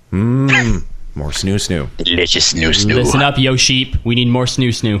 More snoo. Delicious snoo. Listen up, yo sheep. We need more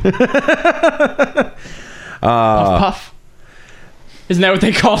snoo. Puff. Isn't that what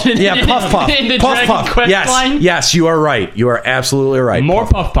they called it? Yeah, puff. In the Puff. Dragon Quest Yes, line? yes, you are right. You are absolutely right. More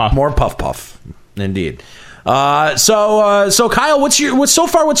puff. More puff. Indeed. So Kyle, what's your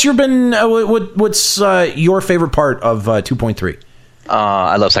favorite part of 2.3?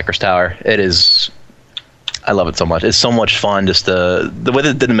 I love Sekir's Tower. I love it so much. It's so much fun. Just the way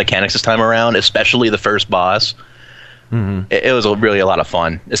they did the mechanics this time around, especially the first boss. Mm-hmm. It was really a lot of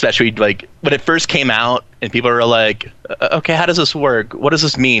fun, especially like when it first came out and people were like, okay, how does this work? What does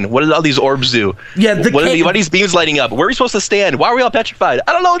this mean? What do all these orbs do? Yeah, what are these beams lighting up? Where are we supposed to stand? Why are we all petrified?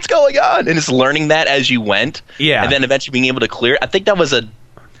 I don't know what's going on. And just learning that as you went. Yeah. And then eventually being able to clear it. I think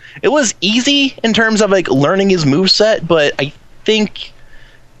it was easy in terms of like learning his moveset, but I think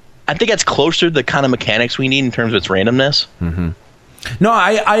I think that's closer to the kind of mechanics we need in terms of its randomness. No,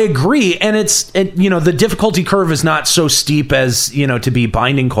 I agree, and the difficulty curve is not so steep as to be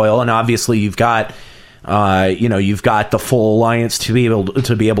Binding Coil, and obviously you've got the full alliance to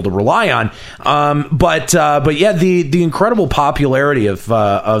be able to rely on. But yeah, the incredible popularity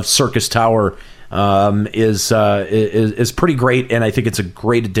of Circus Tower is pretty great, and I think it's a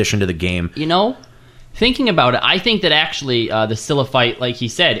great addition to the game. Thinking about it, I think that actually the Scylla fight, like he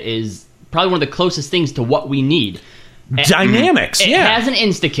said, is probably one of the closest things to what we need. Dynamics, it has an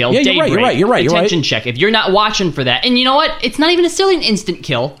insta-kill. Yeah, you're right. Attention check. If you're not watching for that, and you know what? It's not even necessarily an instant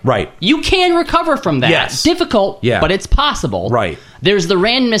kill. Right. You can recover from that. Yes. Difficult, but it's possible. Right. There's the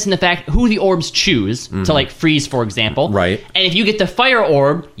randomness in the fact who the orbs choose to freeze, for example. Right. And if you get the fire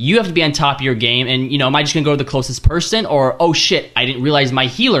orb, you have to be on top of your game. And am I just gonna go to the closest person, or oh shit, I didn't realize my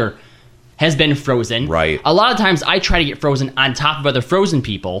healer has been frozen. Right. A lot of times I try to get frozen on top of other frozen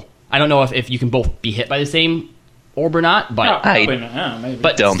people. I don't know if you can both be hit by the same orb or not, but maybe.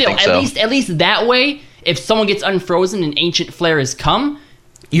 But Don't still, think so. at least that way, if someone gets unfrozen and Ancient Flare has come,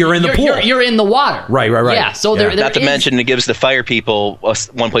 you're in the pool. You're in the water. Right. Yeah. So there Not to is- mention, it gives the fire people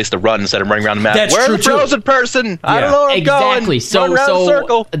one place to run instead of running around the map. That's Where's true, the too. frozen person? I don't know where I'm exactly. going. So Run around the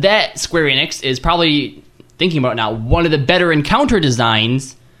circle. that Square Enix is probably thinking about now one of the better encounter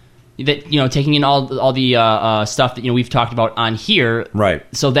designs. That taking in all the stuff that we've talked about on here, right?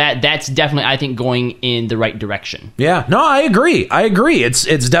 So that's definitely, I think, going in the right direction. Yeah, no, I agree.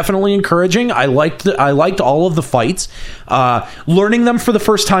 It's definitely encouraging. I liked all of the fights. Learning them for the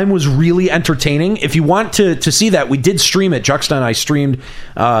first time was really entertaining. If you want to see that, we did stream it. Juxta and I streamed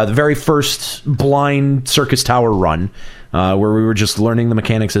the very first blind Circus Tower run. Where we were just learning the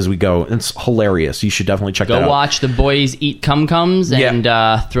mechanics as we go. It's hilarious. You should definitely check that out. Go watch the boys eat cum-cums and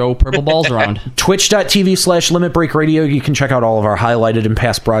throw purple balls around. Twitch.tv/Limit Break Radio. You can check out all of our highlighted and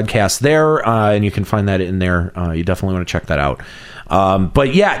past broadcasts there, and you can find that in there. You definitely want to check that out.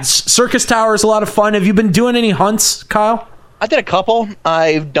 But yeah, Circus Tower is a lot of fun. Have you been doing any hunts, Kyle? I did a couple.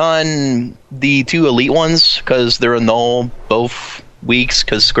 I've done the 2 elite ones because they're null both weeks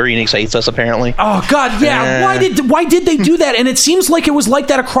because Square Enix hates us apparently. Oh god, yeah. Why did they do that? And it seems like it was like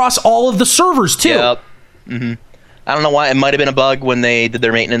that across all of the servers too. Yep. I don't know why. It might have been a bug when they did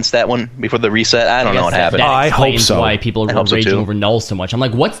their maintenance that one before the reset. I don't know what happened. I hope so. Why people are so, raging too. over null so much? I'm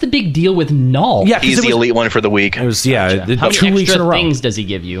like, what's the big deal with null? Yeah, He's the elite one for the week. It was How many 2 weeks in a extra row. things does he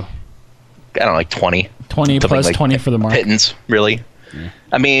give you? I don't know, like 20. 20 Something plus like 20 for the mark. Pittance, really.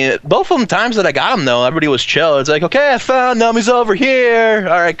 I mean, both of them times that I got them, though, everybody was chill. It's like, okay, I found them. He's over here.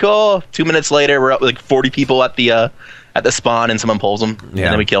 All right, cool. 2 minutes later, we're up with like 40 people at the spawn, and someone pulls them. And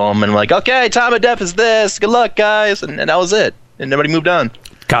then we kill them, and we're like, okay, time of death is this. Good luck, guys. And that was it. And nobody moved on.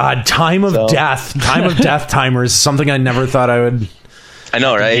 God, time of death timer is something I never thought I would I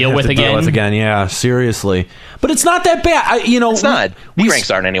know, right? Deal with again. Yeah, seriously. But it's not that bad. It's not. B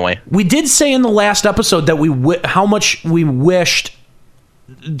ranks aren't anyway. We did say in the last episode that how much we wished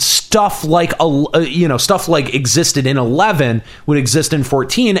stuff like existed in 11 would exist in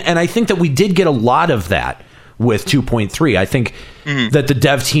 14, and I think that we did get a lot of that with 2.3. I think that the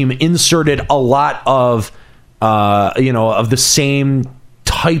dev team inserted a lot of of the same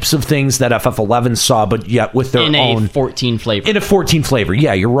types of things that FF11 saw, but yet with their own in a 14 flavor. In a 14 flavor,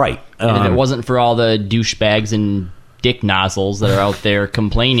 yeah, you're right. And if it wasn't for all the douchebags and dick nozzles that are out there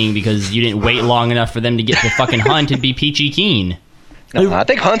complaining because you didn't wait long enough for them to get to fucking hunt and be peachy keen. No, I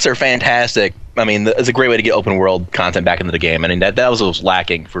think hunts are fantastic. I mean, it's a great way to get open world content back into the game. I mean, that was what was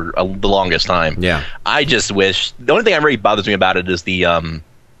lacking for the longest time. Yeah. I just wish the only thing that really bothers me about it is the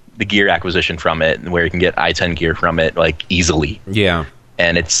gear acquisition from it, where you can get i10 gear from it like easily. Yeah.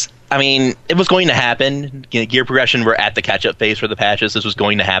 And it was going to happen. Gear progression, we're at the catch-up phase for the patches. This was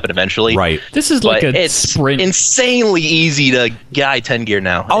going to happen eventually. Right. This is like a sprint. Insanely easy to get i10 gear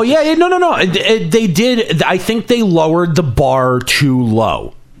now. Oh, yeah. No. They did. I think they lowered the bar too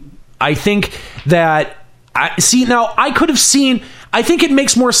low. I think that... I think it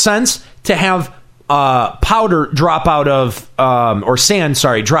makes more sense to have powder drop out of or sand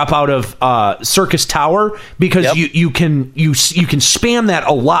drop out of Circus Tower, because you can spam that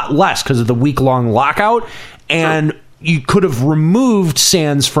a lot less because of the week-long lockout, and you could have removed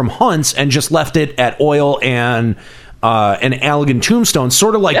sands from hunts and just left it at oil and Allegan Tombstone,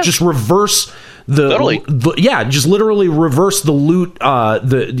 sort of like just reverse just literally reverse the loot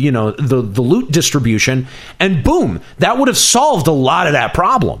the loot distribution, and boom, that would have solved a lot of that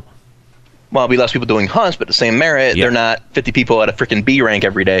problem. Well, it'll be less people doing hunts, but the same merit. They're not 50 people at a freaking B rank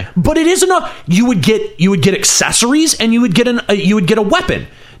every day. But it is enough. You would get accessories, and you would get a weapon.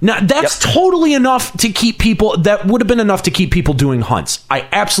 Now, that's totally enough to keep people, that would have been enough to keep people doing hunts. I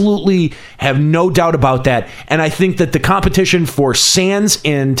absolutely have no doubt about that. And I think that the competition for sands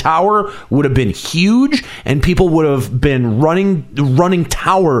in Tower would have been huge, and people would have been running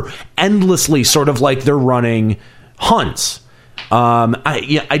Tower endlessly, sort of like they're running hunts. I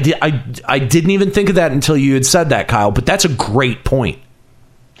didn't even think of that until you had said that, Kyle, but that's a great point.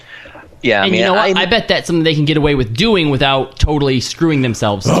 Yeah, and you know what? I bet that's something they can get away with doing without totally screwing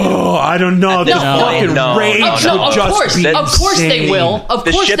themselves. Oh, I don't know. The fucking rage would just be Of course they will. Of course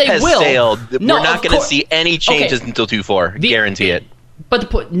they will. The ship has sailed. We're not going to see any changes until 2.4. Guarantee it.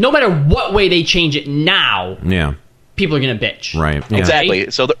 But no matter what way they change it now, people are going to bitch. Right. Yeah.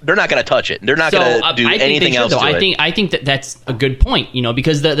 Exactly. So they're not going to touch it. They're not going to do anything else to it. I think that's a good point,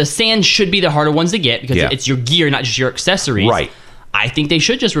 because the sands should be the harder ones to get, because it's your gear, not just your accessories. Right. I think they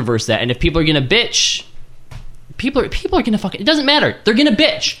should just reverse that. And if people are going to bitch, people are going to fucking... It doesn't matter. They're going to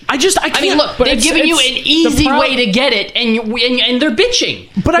bitch. I can't... I mean, look, they've given you an easy way to get it, and they're bitching.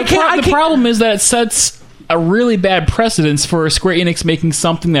 But the problem is that it sets a really bad precedence for Square Enix making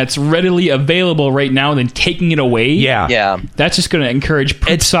something that's readily available right now and then taking it away. Yeah. That's just going to encourage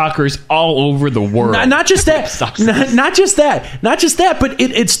poop sockers all over the world. Not just that. Not just that. But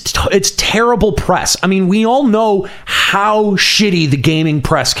it's terrible press. I mean, we all know how shitty the gaming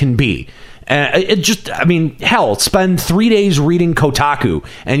press can be. Hell, spend 3 days reading Kotaku,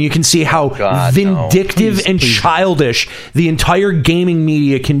 and you can see how vindictive and childish the entire gaming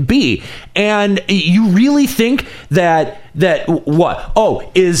media can be. And you really think that what? Oh,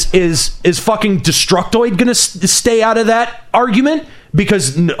 is fucking Destructoid gonna stay out of that argument?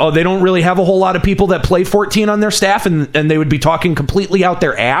 Because they don't really have a whole lot of people that play 14 on their staff, and they would be talking completely out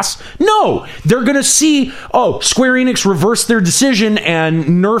their ass. No, they're going to see, Square Enix reversed their decision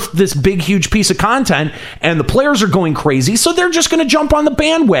and nerfed this big, huge piece of content, and the players are going crazy, so they're just going to jump on the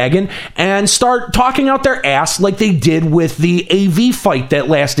bandwagon and start talking out their ass like they did with the AV fight that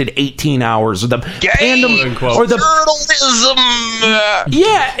lasted 18 hours, or the Pandem, or the journalism.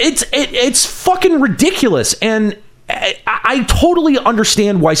 Yeah, it's fucking ridiculous, and I totally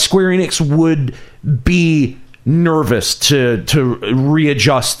understand why Square Enix would be nervous to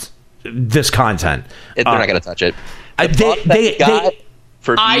readjust this content. They're not going to touch it. I think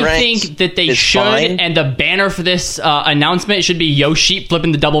that they should, and the banner for this announcement should be Yo Sheep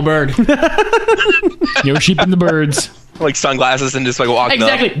flipping the double bird. Yo Sheep and the birds. Like sunglasses and just like walking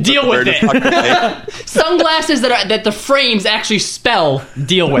up. Exactly. Deal with it. Sunglasses that the frames actually spell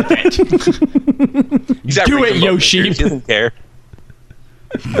 "deal with it." Do it, Yo Sheep. He doesn't care.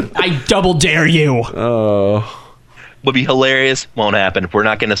 I double dare you. Would be hilarious. Won't happen. We're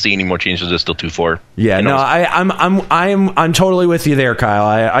not going to see any more changes to this till 2.4. Yeah, I'm totally with you there, Kyle.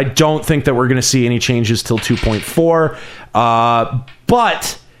 I don't think that we're going to see any changes till 2.4.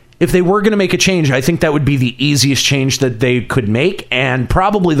 But if they were going to make a change, I think that would be the easiest change that they could make, and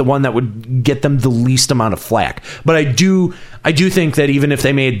probably the one that would get them the least amount of flack. But I do think that even if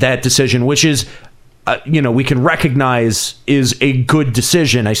they made that decision, which is, we can recognize is a good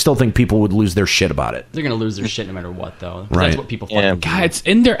decision, I still think people would lose their shit about it. They're going to lose their shit no matter what, though. Right. That's what people fucking do. God, it's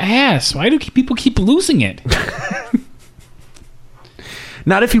in their ass. Why do people keep losing it?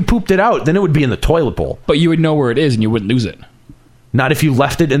 Not if you pooped it out, then it would be in the toilet bowl. But you would know where it is and you wouldn't lose it. Not if you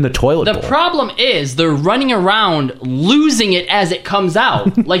left it in the toilet bowl. The problem is they're running around losing it as it comes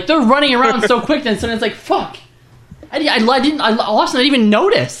out. Like, they're running around so quick, then suddenly it's like, fuck. I lost and I didn't even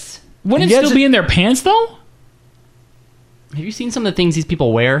notice. Wouldn't it still be in their pants, though? Have you seen some of the things these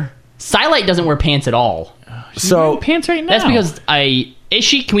people wear? Silite doesn't wear pants at all. She's wearing pants right now. That's because is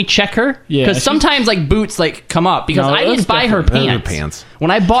she? Can we check her? Yeah. Because sometimes boots come up because I didn't buy her pants.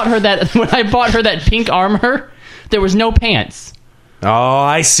 When I bought her that pink armor, there was no pants. Oh,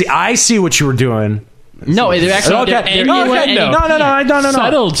 I see what you were doing. No, they're actually no.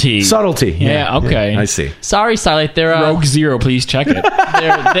 Subtlety. Yeah, okay. I see. Sorry, Silite. They're Rogue Zero. Please check it.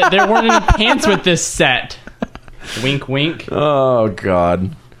 They're wearing pants with this set. Wink, wink. Oh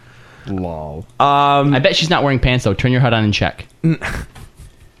God. Lol. I bet she's not wearing pants though. Turn your HUD on and check.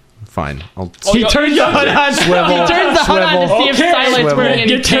 Fine. He turns the HUD on. He turns the HUD on to see if Silite's wearing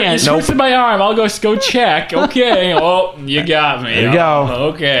any pants. You're twisting my arm. I'll go check. Okay. Oh, you got me. There you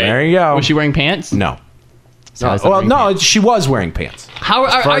go. Okay. There you go. Was she wearing pants? No. No, she was wearing pants. How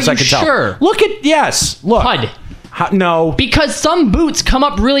are you sure? Look at Look. HUD. No, because some boots come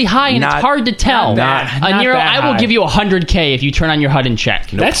up really high and it's hard to tell. Nero, I will give you $100K if you turn on your HUD and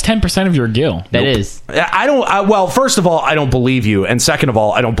check. Nope. That's 10% of your gil. That is. I don't. Well, first of all, I don't believe you, and second of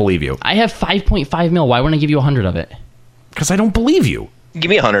all, I don't believe you. I have 5.5 mil. Why wouldn't I give you 100 of it? Because I don't believe you. Give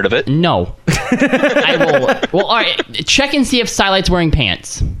me 100 of it. No. I will. Well, all right. Check and see if Silight's wearing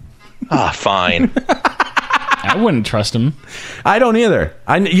pants. Fine. I wouldn't trust him. I don't either.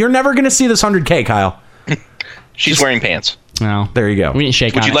 You're never going to see this 100K, Kyle. She's wearing pants. No. There you go. We didn't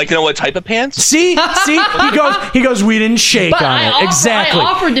shake on it. Would you like to know what type of pants? See, he goes. We didn't shake But on it. Exactly. I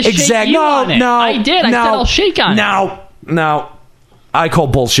offered to shake you on it. No, I did. I said I'll shake on it. No. I call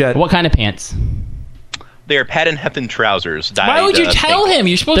bullshit. What kind of pants? They are patent Hefton trousers. Dyed, Why would you tell pink. him?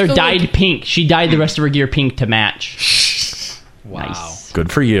 You're supposed They're to dyed pink. She dyed the rest of her gear pink to match. Wow. Nice.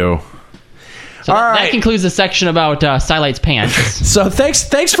 Good for you. So that concludes the section about Silight's pants. So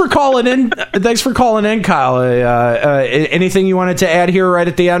thanks for calling in. Thanks for calling in, Kyle. Anything you wanted to add here right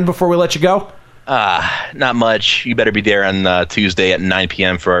at the end before we let you go? Not much. You better be there on Tuesday at 9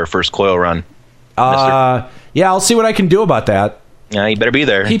 p.m. for our first coil run. Yeah, I'll see what I can do about that. Yeah, you better be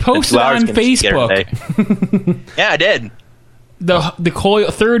there. He posted on Facebook. Yeah, I did.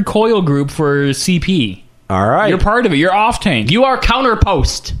 The third coil group for CP. All right. You're part of it. You're off tank. You are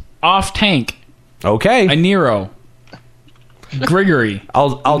counterpost. Off tank. Okay. A Nero. Grigory.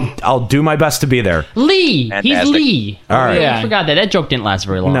 I'll do my best to be there. Lee. Fantastic. He's Lee. All right. Yeah. I forgot that. That joke didn't last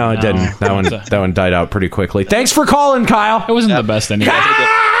very long. No, it didn't. That one died out pretty quickly. Thanks for calling, Kyle. It wasn't the best anyway.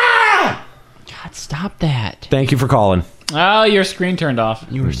 God, stop that. Thank you for calling. Oh, your screen turned off.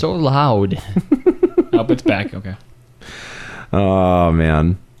 You were so loud. Oh, it's back. Okay. Oh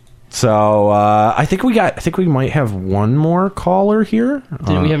man. So I think we might have one more caller here.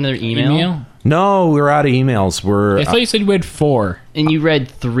 Didn't we have another email? No, we're out of emails. I thought you said we had 4. And you read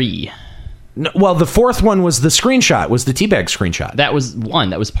 3. No, well, the fourth one was the screenshot. Was the teabag screenshot? That was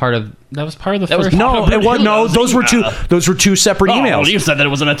one. That was part of the first. No, it was no. Those were two. Those were two separate emails. You said that it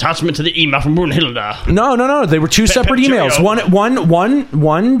was an attachment to the email from Brunhilde. No. They were two separate emails.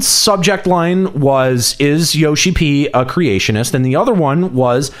 One subject line was "Is Yoshi P a creationist?" and the other one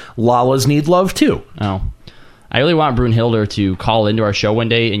was "Lalas need love too." Oh, I really want Brunhilde to call into our show one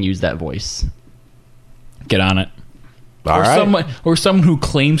day and use that voice. Get on it. All right. Or someone who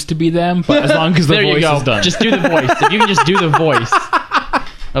claims to be them, but as long as the voice is done. Just do the voice. If you can just do the voice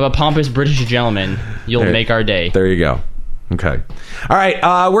of a pompous British gentleman, you'll make our day. There you go. Okay. All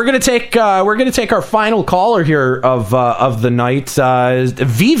right. We're gonna take our final caller here of the night.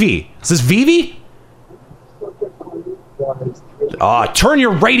 Vivi. Is this Vivi? Turn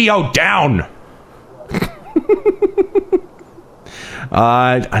your radio down.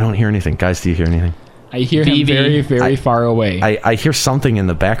 I don't hear anything, guys. Do you hear anything? I hear him very, very far away. I hear something in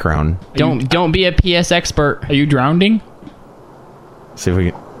the background. Don't be a PS expert. Are you drowning? See if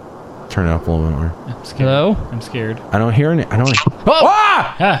we can turn it up a little bit more. I'm scared. Hello? I'm scared. I don't hear any. Oh!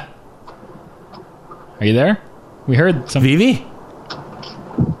 Ah! Are you there? We heard some. Vivi?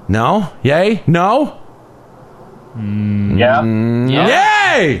 No? Yay? No? Yeah.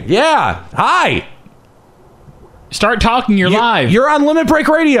 Yay! Yeah. Hi. Start talking. You're live. You're on Limit Break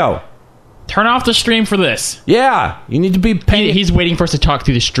Radio. Turn off the stream for this. Yeah. You need to be paying. He's waiting for us to talk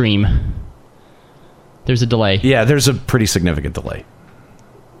through the stream. There's a delay. Yeah, there's a pretty significant delay.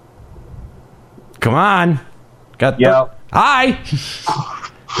 Come on. Hi.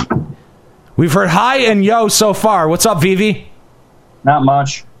 We've heard hi and yo so far. What's up, Vivi? Not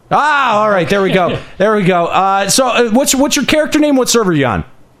much. All right. There we go. So what's your character name? What server are you on?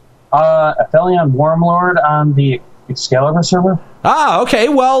 Aphelion Warmlord on the Excalibur server. Okay.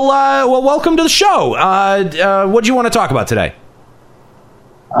 Well, welcome to the show. What do you want to talk about today?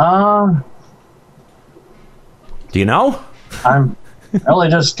 Do you know? I'm really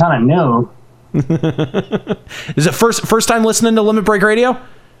just kind of new. Is it first time listening to Limit Break Radio?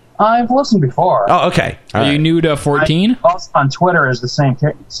 I've listened before. Oh, okay. Are you new to 14? Also on Twitter is the same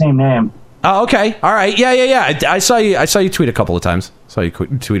name. Oh, okay. All right. Yeah. I saw you tweet a couple of times. So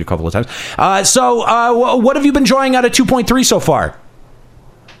what have you been enjoying out of 2.3 so far?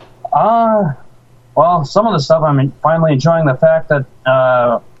 Well, some of the stuff I'm finally enjoying the fact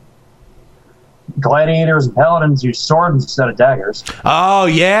that gladiators and paladins use swords instead of daggers. Oh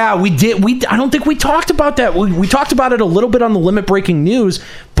yeah, we did. I don't think we talked about that. We talked about it a little bit on the Limit Breaking News,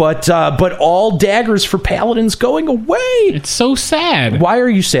 but all daggers for paladins going away. It's so sad. Why are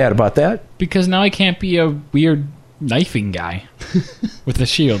you sad about that? Because now I can't be a weird knifing guy with a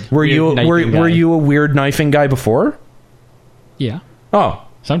shield. Were you a weird knifing guy before? Yeah. Oh,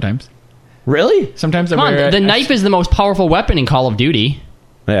 sometimes. Really? Sometimes the knife is the most powerful weapon in Call of Duty.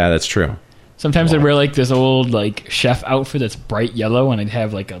 Yeah, that's true. Sometimes I'd wear like this old like chef outfit that's bright yellow, and I'd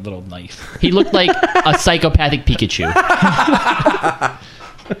have like a little knife. He looked like a psychopathic Pikachu.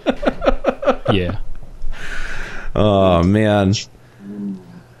 Yeah. Oh man.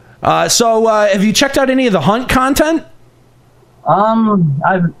 So have you checked out any of the hunt content?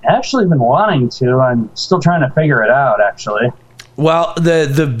 I've actually been wanting to. I'm still trying to figure it out, actually. Well,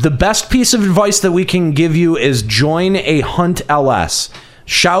 the best piece of advice that we can give you is join a Hunt LS.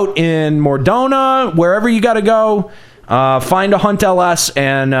 Shout in Mordona, wherever you got to go. Find a Hunt LS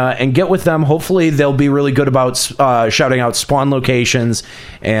and get with them. Hopefully, they'll be really good about shouting out spawn locations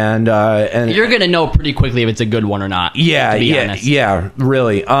and you're gonna know pretty quickly if it's a good one or not. Yeah, to be honest.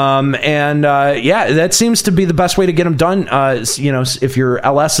 really. That seems to be the best way to get them done. If your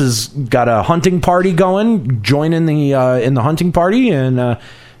LS has got a hunting party going, join in the hunting party and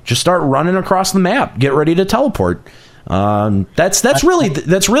just start running across the map. Get ready to teleport. That's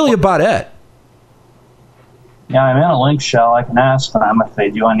really about it. Yeah, I'm in a link shell. I can ask them if they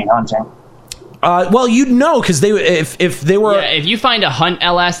do any hunting. Well, you'd know because if they were if you find a Hunt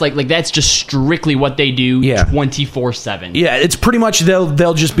LS like that's just strictly what they do 24/7. Yeah, it's pretty much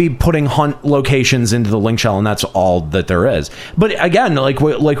they'll just be putting hunt locations into the link shell and that's all that there is. But again, like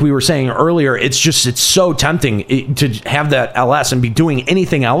we were saying earlier, it's so tempting to have that LS and be doing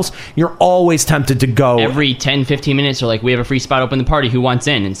anything else. You're always tempted to go every 10-15 minutes or like we have a free spot open in the party, who wants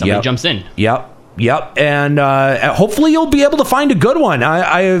in, and somebody jumps in. Yep, and hopefully you'll be able to find a good one.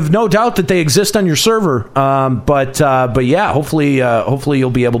 I have no doubt that they exist on your server. But yeah, hopefully you'll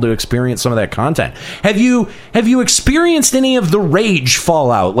be able to experience some of that content. Have you experienced any of the rage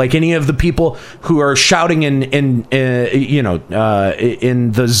fallout? Like any of the people who are shouting in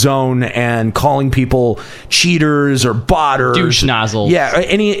the zone and calling people cheaters or botters, douche nozzles? Yeah,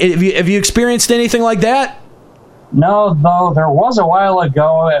 have you experienced anything like that? No, though there was a while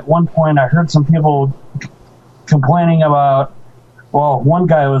ago. At one point, I heard some people complaining about. Well, one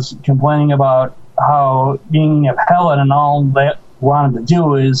guy was complaining about how being a pellet and all they wanted to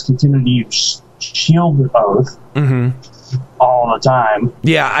do is continue to use shield oath all the time.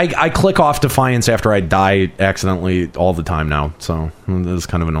 Yeah, I click off Defiance after I die accidentally all the time now, so this is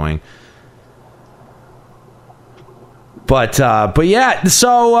kind of annoying. But yeah,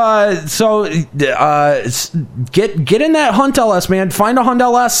 so get in that Hunt LS, man. Find a Hunt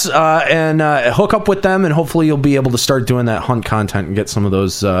LS and hook up with them, and hopefully you'll be able to start doing that hunt content and get some of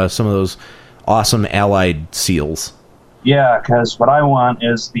those awesome allied seals. Yeah, because what I want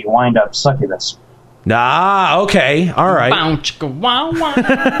is the wind-up succubus. Ah, okay, all right.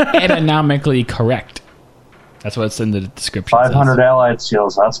 Anatomically correct. That's what's in the description. 500 allied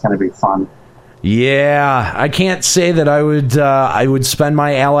seals. That's going to be fun. Yeah, I can't say that I would spend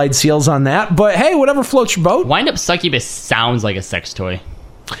my allied seals on that, but hey, whatever floats your boat. Wind up succubus sounds like a sex toy.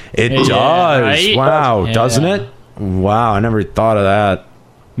 It does. Right? Wow, doesn't it? Wow, I never thought of that.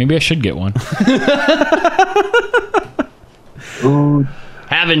 Maybe I should get one. Ooh.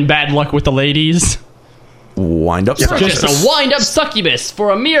 Having bad luck with the ladies. Wind up succubus. Just a wind up succubus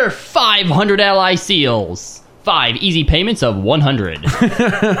for a mere 500 ally seals. 5 easy payments of 100.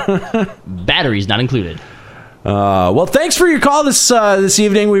 Batteries not included. Well, thanks for your call this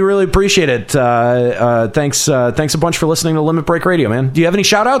evening. We really appreciate it. Thanks a bunch for listening to Limit Break Radio, man. Do you have any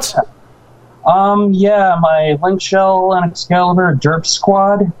shout outs? Yeah, my Link Shell and Excalibur Derp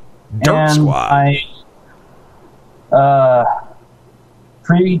Squad.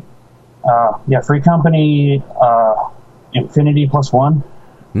 Free company Infinity Plus One.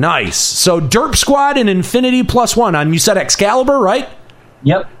 Nice. So Derp Squad and Infinity Plus One on, you said Excalibur, right?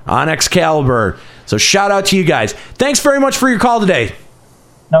 Yep. On Excalibur. So shout out to you guys. Thanks very much for your call today.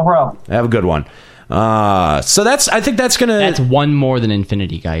 No problem. Have a good one. So I think that's one more than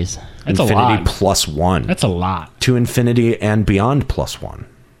Infinity, guys. That's Infinity a lot. Plus One. That's a lot. To Infinity and Beyond Plus One.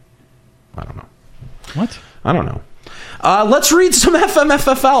 I don't know. What? I don't know. Let's read some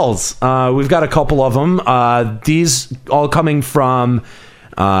FMFFLs. We've got a couple of them. These all coming from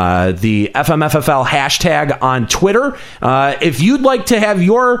the FMFFL hashtag on Twitter. If you'd like to have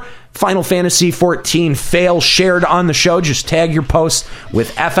your Final Fantasy 14 fail shared on the show, just tag your post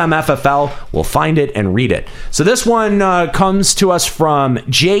with FMFFL. We'll find it and read it. So this one comes to us from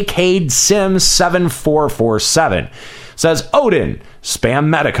JCadeSim7447. Says, Odin, spam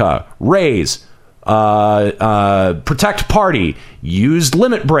Medica, raise, protect party, used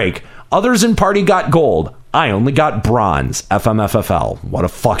limit break. Others in party got gold. I only got bronze. FMFFL. What a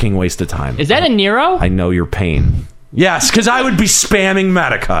fucking waste of time. Is that a Nero? I know your pain. Yes, because I would be spamming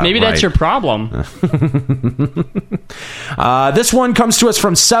Medica. Maybe that's your problem. This one comes to us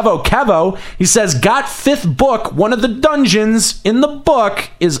from Sevo Kevo. He says, got 5th book. One of the dungeons in the book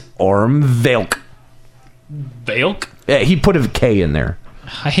is Orm Velk. Velk? Yeah, he put a K in there.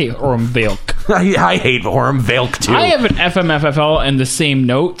 I hate Orm Velk. I hate Orm Velk too. I have an FMFFL in the same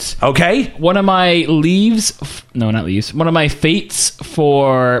note. Okay. One of my one of my fates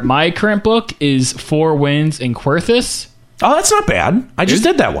for my current book is 4 wins in Querthus. Oh, that's not bad. I just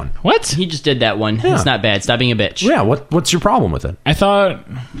did that one. What? He just did that one. It's not bad. Stop being a bitch. Yeah, what's your problem with it? I thought...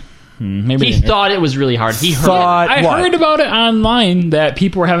 maybe He thought it was really hard. He heard I heard about it online that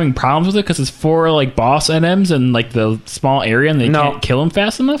people were having problems with it because it's for like boss NMs and like the small area and they can't kill them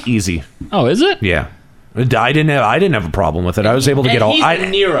fast enough. Easy. Oh, is it? Yeah. I didn't have a problem with it. I was able to get all. He's a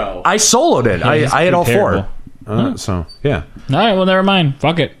Nero. I soloed it. Yeah, I had all terrible. 4. So yeah. All right. Well, never mind.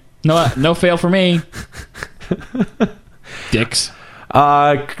 Fuck it. No fail for me. Dicks.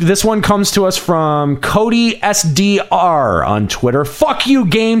 This one comes to us from Cody SDR on Twitter. Fuck you,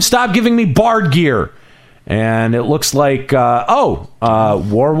 game. Stop giving me Bard gear. And it looks like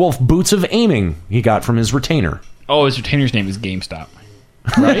Warwolf boots of aiming he got from his retainer. Oh, his retainer's name is GameStop.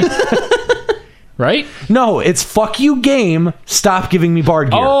 Right? Right? No, it's fuck you, game. Stop giving me Bard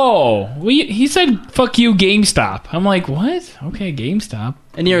gear. Oh, he said fuck you, GameStop. I'm like, what? Okay, GameStop.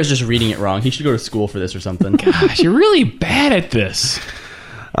 And Nero's just reading it wrong. He should go to school for this or something. Gosh, you're really bad at this.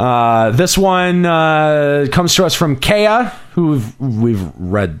 This one comes to us from Kea, who we've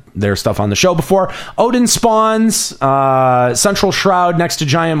read their stuff on the show before. Odin spawns Central Shroud next to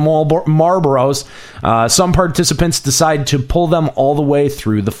giant Marlboros. Some participants decide to pull them all the way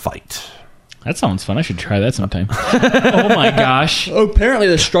through the fight. That sounds fun. I should try that sometime. Oh my gosh. Apparently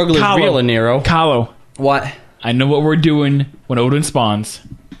the struggle is real in Nero. Kahlo. What? I know what we're doing when Odin spawns.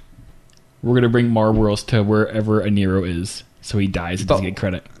 We're going to bring Marlboros to wherever a Nero is, so he dies and doesn't get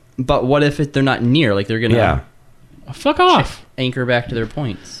credit. But what if they're not near? Like they're going to fuck off. Anchor back to their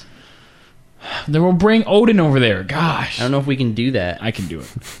points. Then we'll bring Odin over there. Gosh. I don't know if we can do that. I can do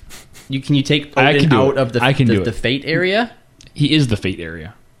it. Can you take Odin out of the fate area? He is the fate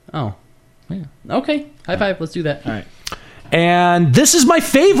area. Oh. Yeah. Okay. High five. Let's do that. All right. And this is my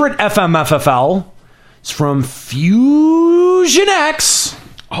favorite FMFFL. It's from Fusion X.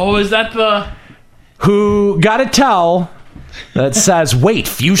 Oh, is that the... Who got a tell that says, wait,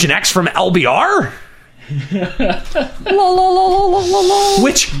 Fusion X from LBR?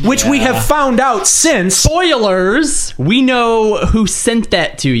 Which we have found out since. Spoilers! We know who sent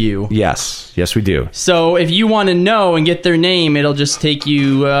that to you. Yes, we do. So if you want to know and get their name, it'll just take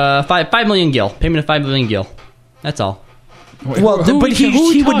you 5 million gil. Payment of 5 million gil. That's all. Well, but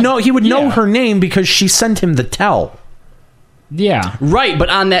he would know. He would know her name because she sent him the tell. Yeah, right. But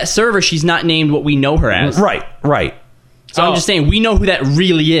on that server, she's not named what we know her as. Right. So I'm just saying we know who that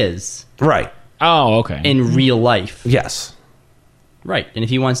really is. Right. Oh, okay. In real life. Yes. Right. And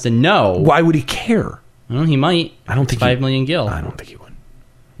if he wants to know, why would he care? Well, he might. I don't think 5 million gil. I don't think he would.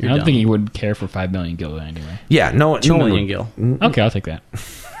 I don't think he would care for 5 million gil anyway. Yeah, no, 2 million gil. Okay, I'll take that.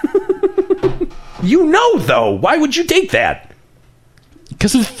 You know, though, why would you take that?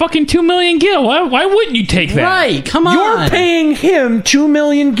 Because it's fucking 2 million gil. Why wouldn't you take that? Right, come on. You're paying him 2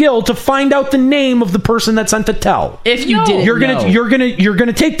 million gil to find out the name of the person that sent the tell. If you did, you're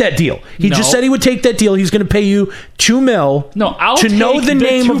gonna take that deal. He just said he would take that deal. He's gonna pay you 2 mil to know the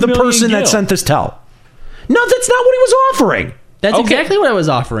name of the person that sent this tell. No, that's not what he was offering. That's exactly what I was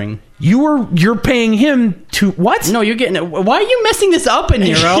offering. You're paying him to what? No, you're getting it. Why are you messing this up,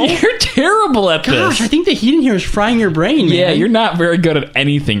 Nero? You're terrible at this. Gosh, I think the heat in here is frying your brain, man. Yeah, you're not very good at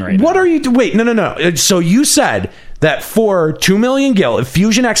anything right now. What are you... Wait, no. So you said that for 2 million gil, if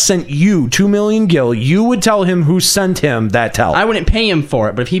Fusion X sent you 2 million gil, you would tell him who sent him that tell. I wouldn't pay him for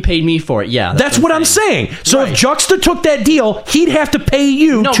it, but if he paid me for it, yeah. That's what I'm saying. So if Juxta took that deal, he'd have to pay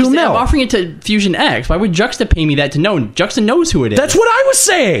you 2 mil. I'm offering it to Fusion X. Why would Juxta pay me that to know? Juxta knows who it is. That's what I was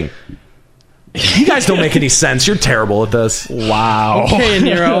saying. You guys don't make any sense. You're terrible at this. Wow. Okay,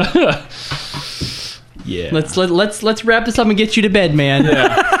 Nero. Yeah. Let's wrap this up and get you to bed, man.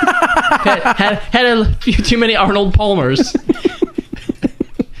 Yeah. had a few too many Arnold Palmers.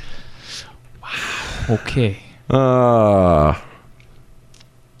 Wow. Okay.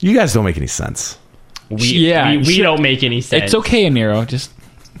 You guys don't make any sense. We don't make any sense. It's okay, Nero. Just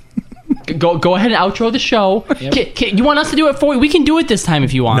go ahead and outro the show. Yep. You want us to do it for you? We can do it this time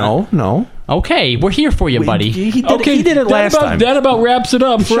if you want. No. Okay, we're here for you, buddy. He did it last time. That about wraps it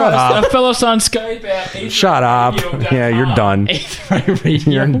up for Shut us. up. Fellows on Skype at Shut up. Yeah, you're done.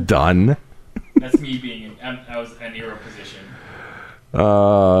 You're done. That's me being I was in Nero position.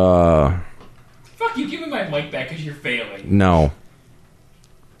 Fuck you, give me my mic back because you're failing. No.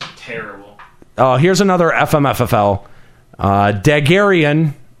 Terrible. Here's another FMFFL.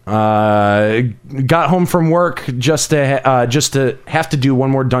 Dagarian got home from work just to have to do one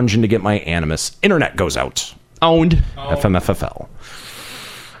more dungeon to get my Animus. Internet goes out. Owned. FMFFL.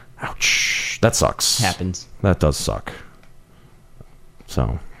 Ouch. That sucks. Happens. That does suck.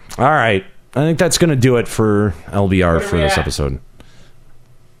 So, all right. I think that's going to do it for LBR for this episode.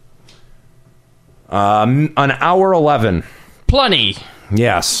 An hour 11. Plenty.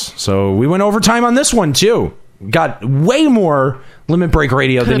 Yes. So we went overtime on this one, too. Got way more Limit Break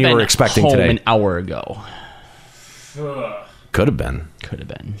Radio than you were expecting home today. An hour ago. Could have been. Could have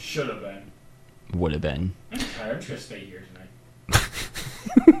been. Should have been. Would have been. I'm tired. I'm just gonna stay here tonight.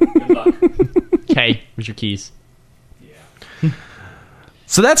 Good luck. Okay, where's your keys?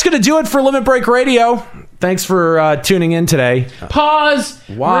 So that's going to do it for Limit Break Radio. Thanks for tuning in today. Pause.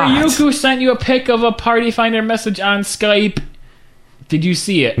 What? Ryuku sent you a pic of a Party Finder message on Skype. Did you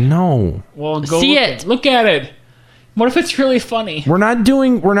see it? No. Well, go See look, it. Look at it. What if it's really funny? We're not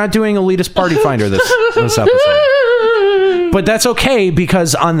doing Elitist Party Finder this episode. But that's okay,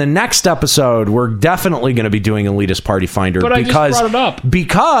 because on the next episode, we're definitely going to be doing Elitist Party Finder. But I just brought it up.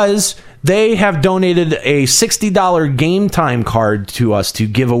 Because they have donated a $60 game time card to us to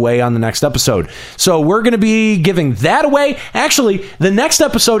give away on the next episode. So we're going to be giving that away. Actually, the next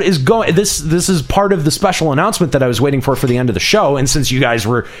episode is going... This is part of the special announcement that I was waiting for the end of the show. And since you guys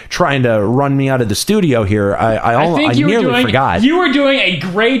were trying to run me out of the studio here, I nearly forgot. You were doing a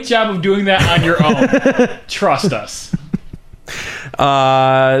great job of doing that on your own. Trust us.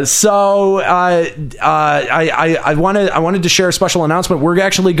 I wanted to share a special announcement. We're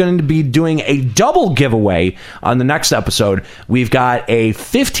actually going to be doing a double giveaway on the next episode. We've got a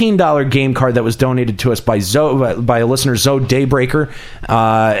 $15 game card that was donated to us by a listener, Zoe Daybreaker,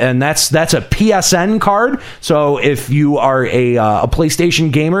 and that's a PSN card. So if you are a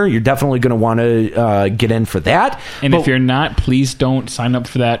PlayStation gamer, you're definitely going to want to get in for that. And if you're not, please don't sign up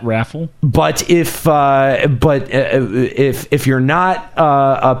for that raffle. But if you're not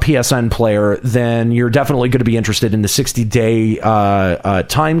a PSN player, then you're definitely going to be interested in the 60-day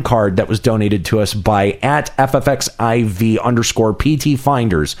time card that was donated to us by @FFXIV_PT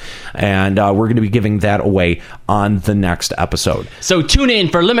Finders. And we're going to be giving that away on the next episode. So tune in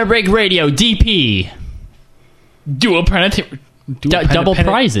for Limit Break Radio DP. Double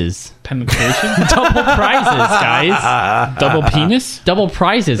prizes. Penetration? Double prizes, guys. Double penis? Double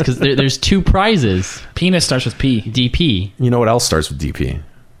prizes, because there's two prizes. Penis starts with P. DP. You know what else starts with DP?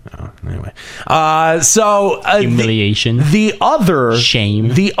 Oh, anyway. Humiliation. The other...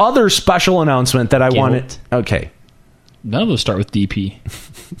 Shame. The other special announcement that I wanted... Okay. None of those start with DP.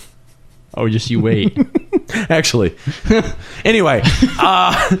 Oh, just you wait. Actually. Anyway,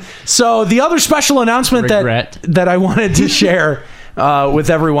 so the other special announcement that I wanted to share with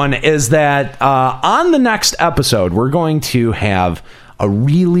everyone is that on the next episode, we're going to have a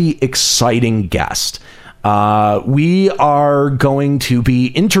really exciting guest. We are going to be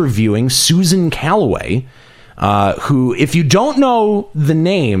interviewing Susan Calloway, who, if you don't know the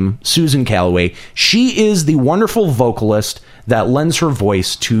name Susan Calloway, she is the wonderful vocalist that lends her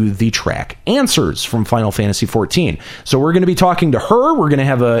voice to the track Answers from Final Fantasy XIV. So we're going to be talking to her. We're going to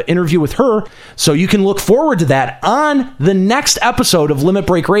have an interview with her. So you can look forward to that on the next episode of Limit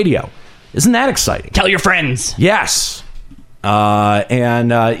Break Radio. Isn't that exciting? Tell your friends. Yes. That's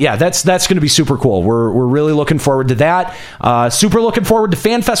going to be super cool. We're really looking forward to that. Super looking forward to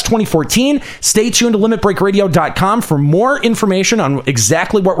FanFest 2014. Stay tuned to limitbreakradio.com for more information on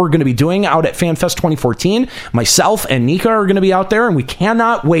exactly what we're going to be doing out at FanFest 2014. Myself and Nika are going to be out there, and we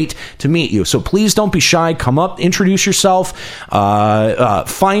cannot wait to meet you. So please don't be shy. Come up, introduce yourself,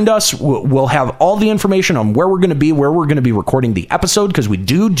 find us. We'll have all the information on where we're going to be, where we're going to be recording the episode, because we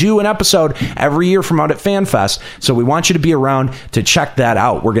do an episode every year from out at FanFest. So we want you to be around to check that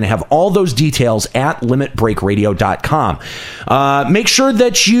out. We're going to have all those details at limitbreakradio.com. Make sure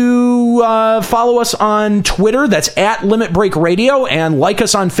that you follow us on Twitter. That's at limitbreakradio, and like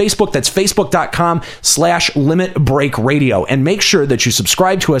us on Facebook. That's facebook.com/limitbreakradio. And make sure that you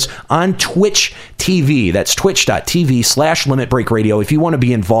subscribe to us on Twitch TV. That's twitch.tv/limitbreakradio. If you want to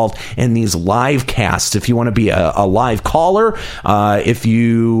be involved in these live casts, if you want to be a live caller, if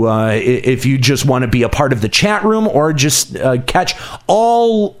you just want to be a part of the chat room, or just catch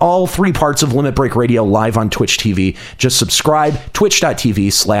all three parts of Limit Break Radio live on Twitch TV, just subscribe,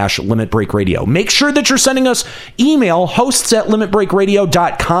 twitch.tv/limitbreakradio. Make sure that you're sending us email,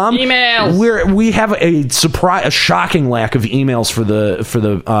 hosts@limitbreakradio.com. Emails. We have a shocking lack of emails for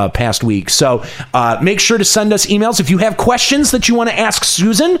the past week. So make sure to send us emails. If you have questions that you want to ask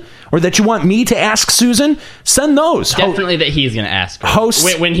Susan, or that you want me to ask Susan, send those. Definitely that he's going to ask her.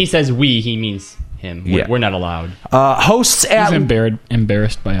 Hosts. When he says we, he means him. We're not allowed. Hosts at... He's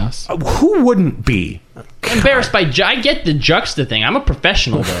embarrassed by us. Who wouldn't be? Embarrassed by I get the juxta thing. I'm a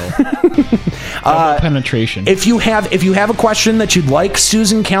professional though. Penetration. If you have a question that you'd like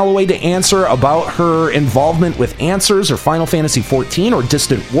Susan Calloway to answer about her involvement with Answers or Final Fantasy XIV or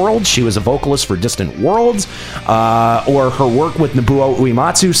Distant Worlds, she was a vocalist for Distant Worlds, or her work with Nobuo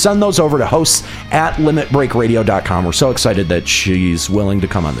Uematsu, send those over to hosts@limitbreakradio.com. We're so excited that she's willing to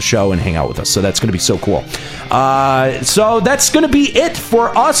come on the show and hang out with us. So that's going to be so cool. So that's going to be it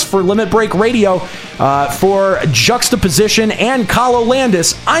for us for Limit Break Radio. For Juxtaposition and Kalo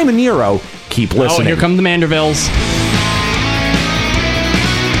Landis, I'm a Nero. Keep listening. Oh, here come the Mandervilles.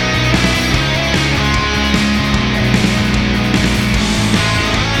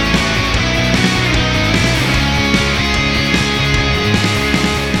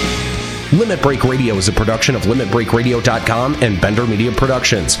 Limit Break Radio is a production of LimitBreakRadio.com and Bender Media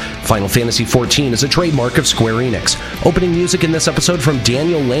Productions. Final Fantasy XIV is a trademark of Square Enix. Opening music in this episode from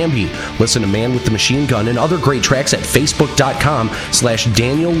Daniel Lambie. Listen to Man with the Machine Gun and other great tracks at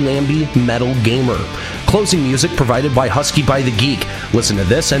Facebook.com/Daniel Lambie Metal Gamer. Closing music provided by Husky by the Geek. Listen to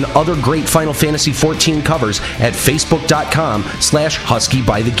this and other great Final Fantasy XIV covers at Facebook.com/Husky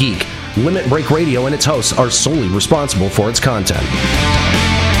by the Geek. Limit Break Radio and its hosts are solely responsible for its content.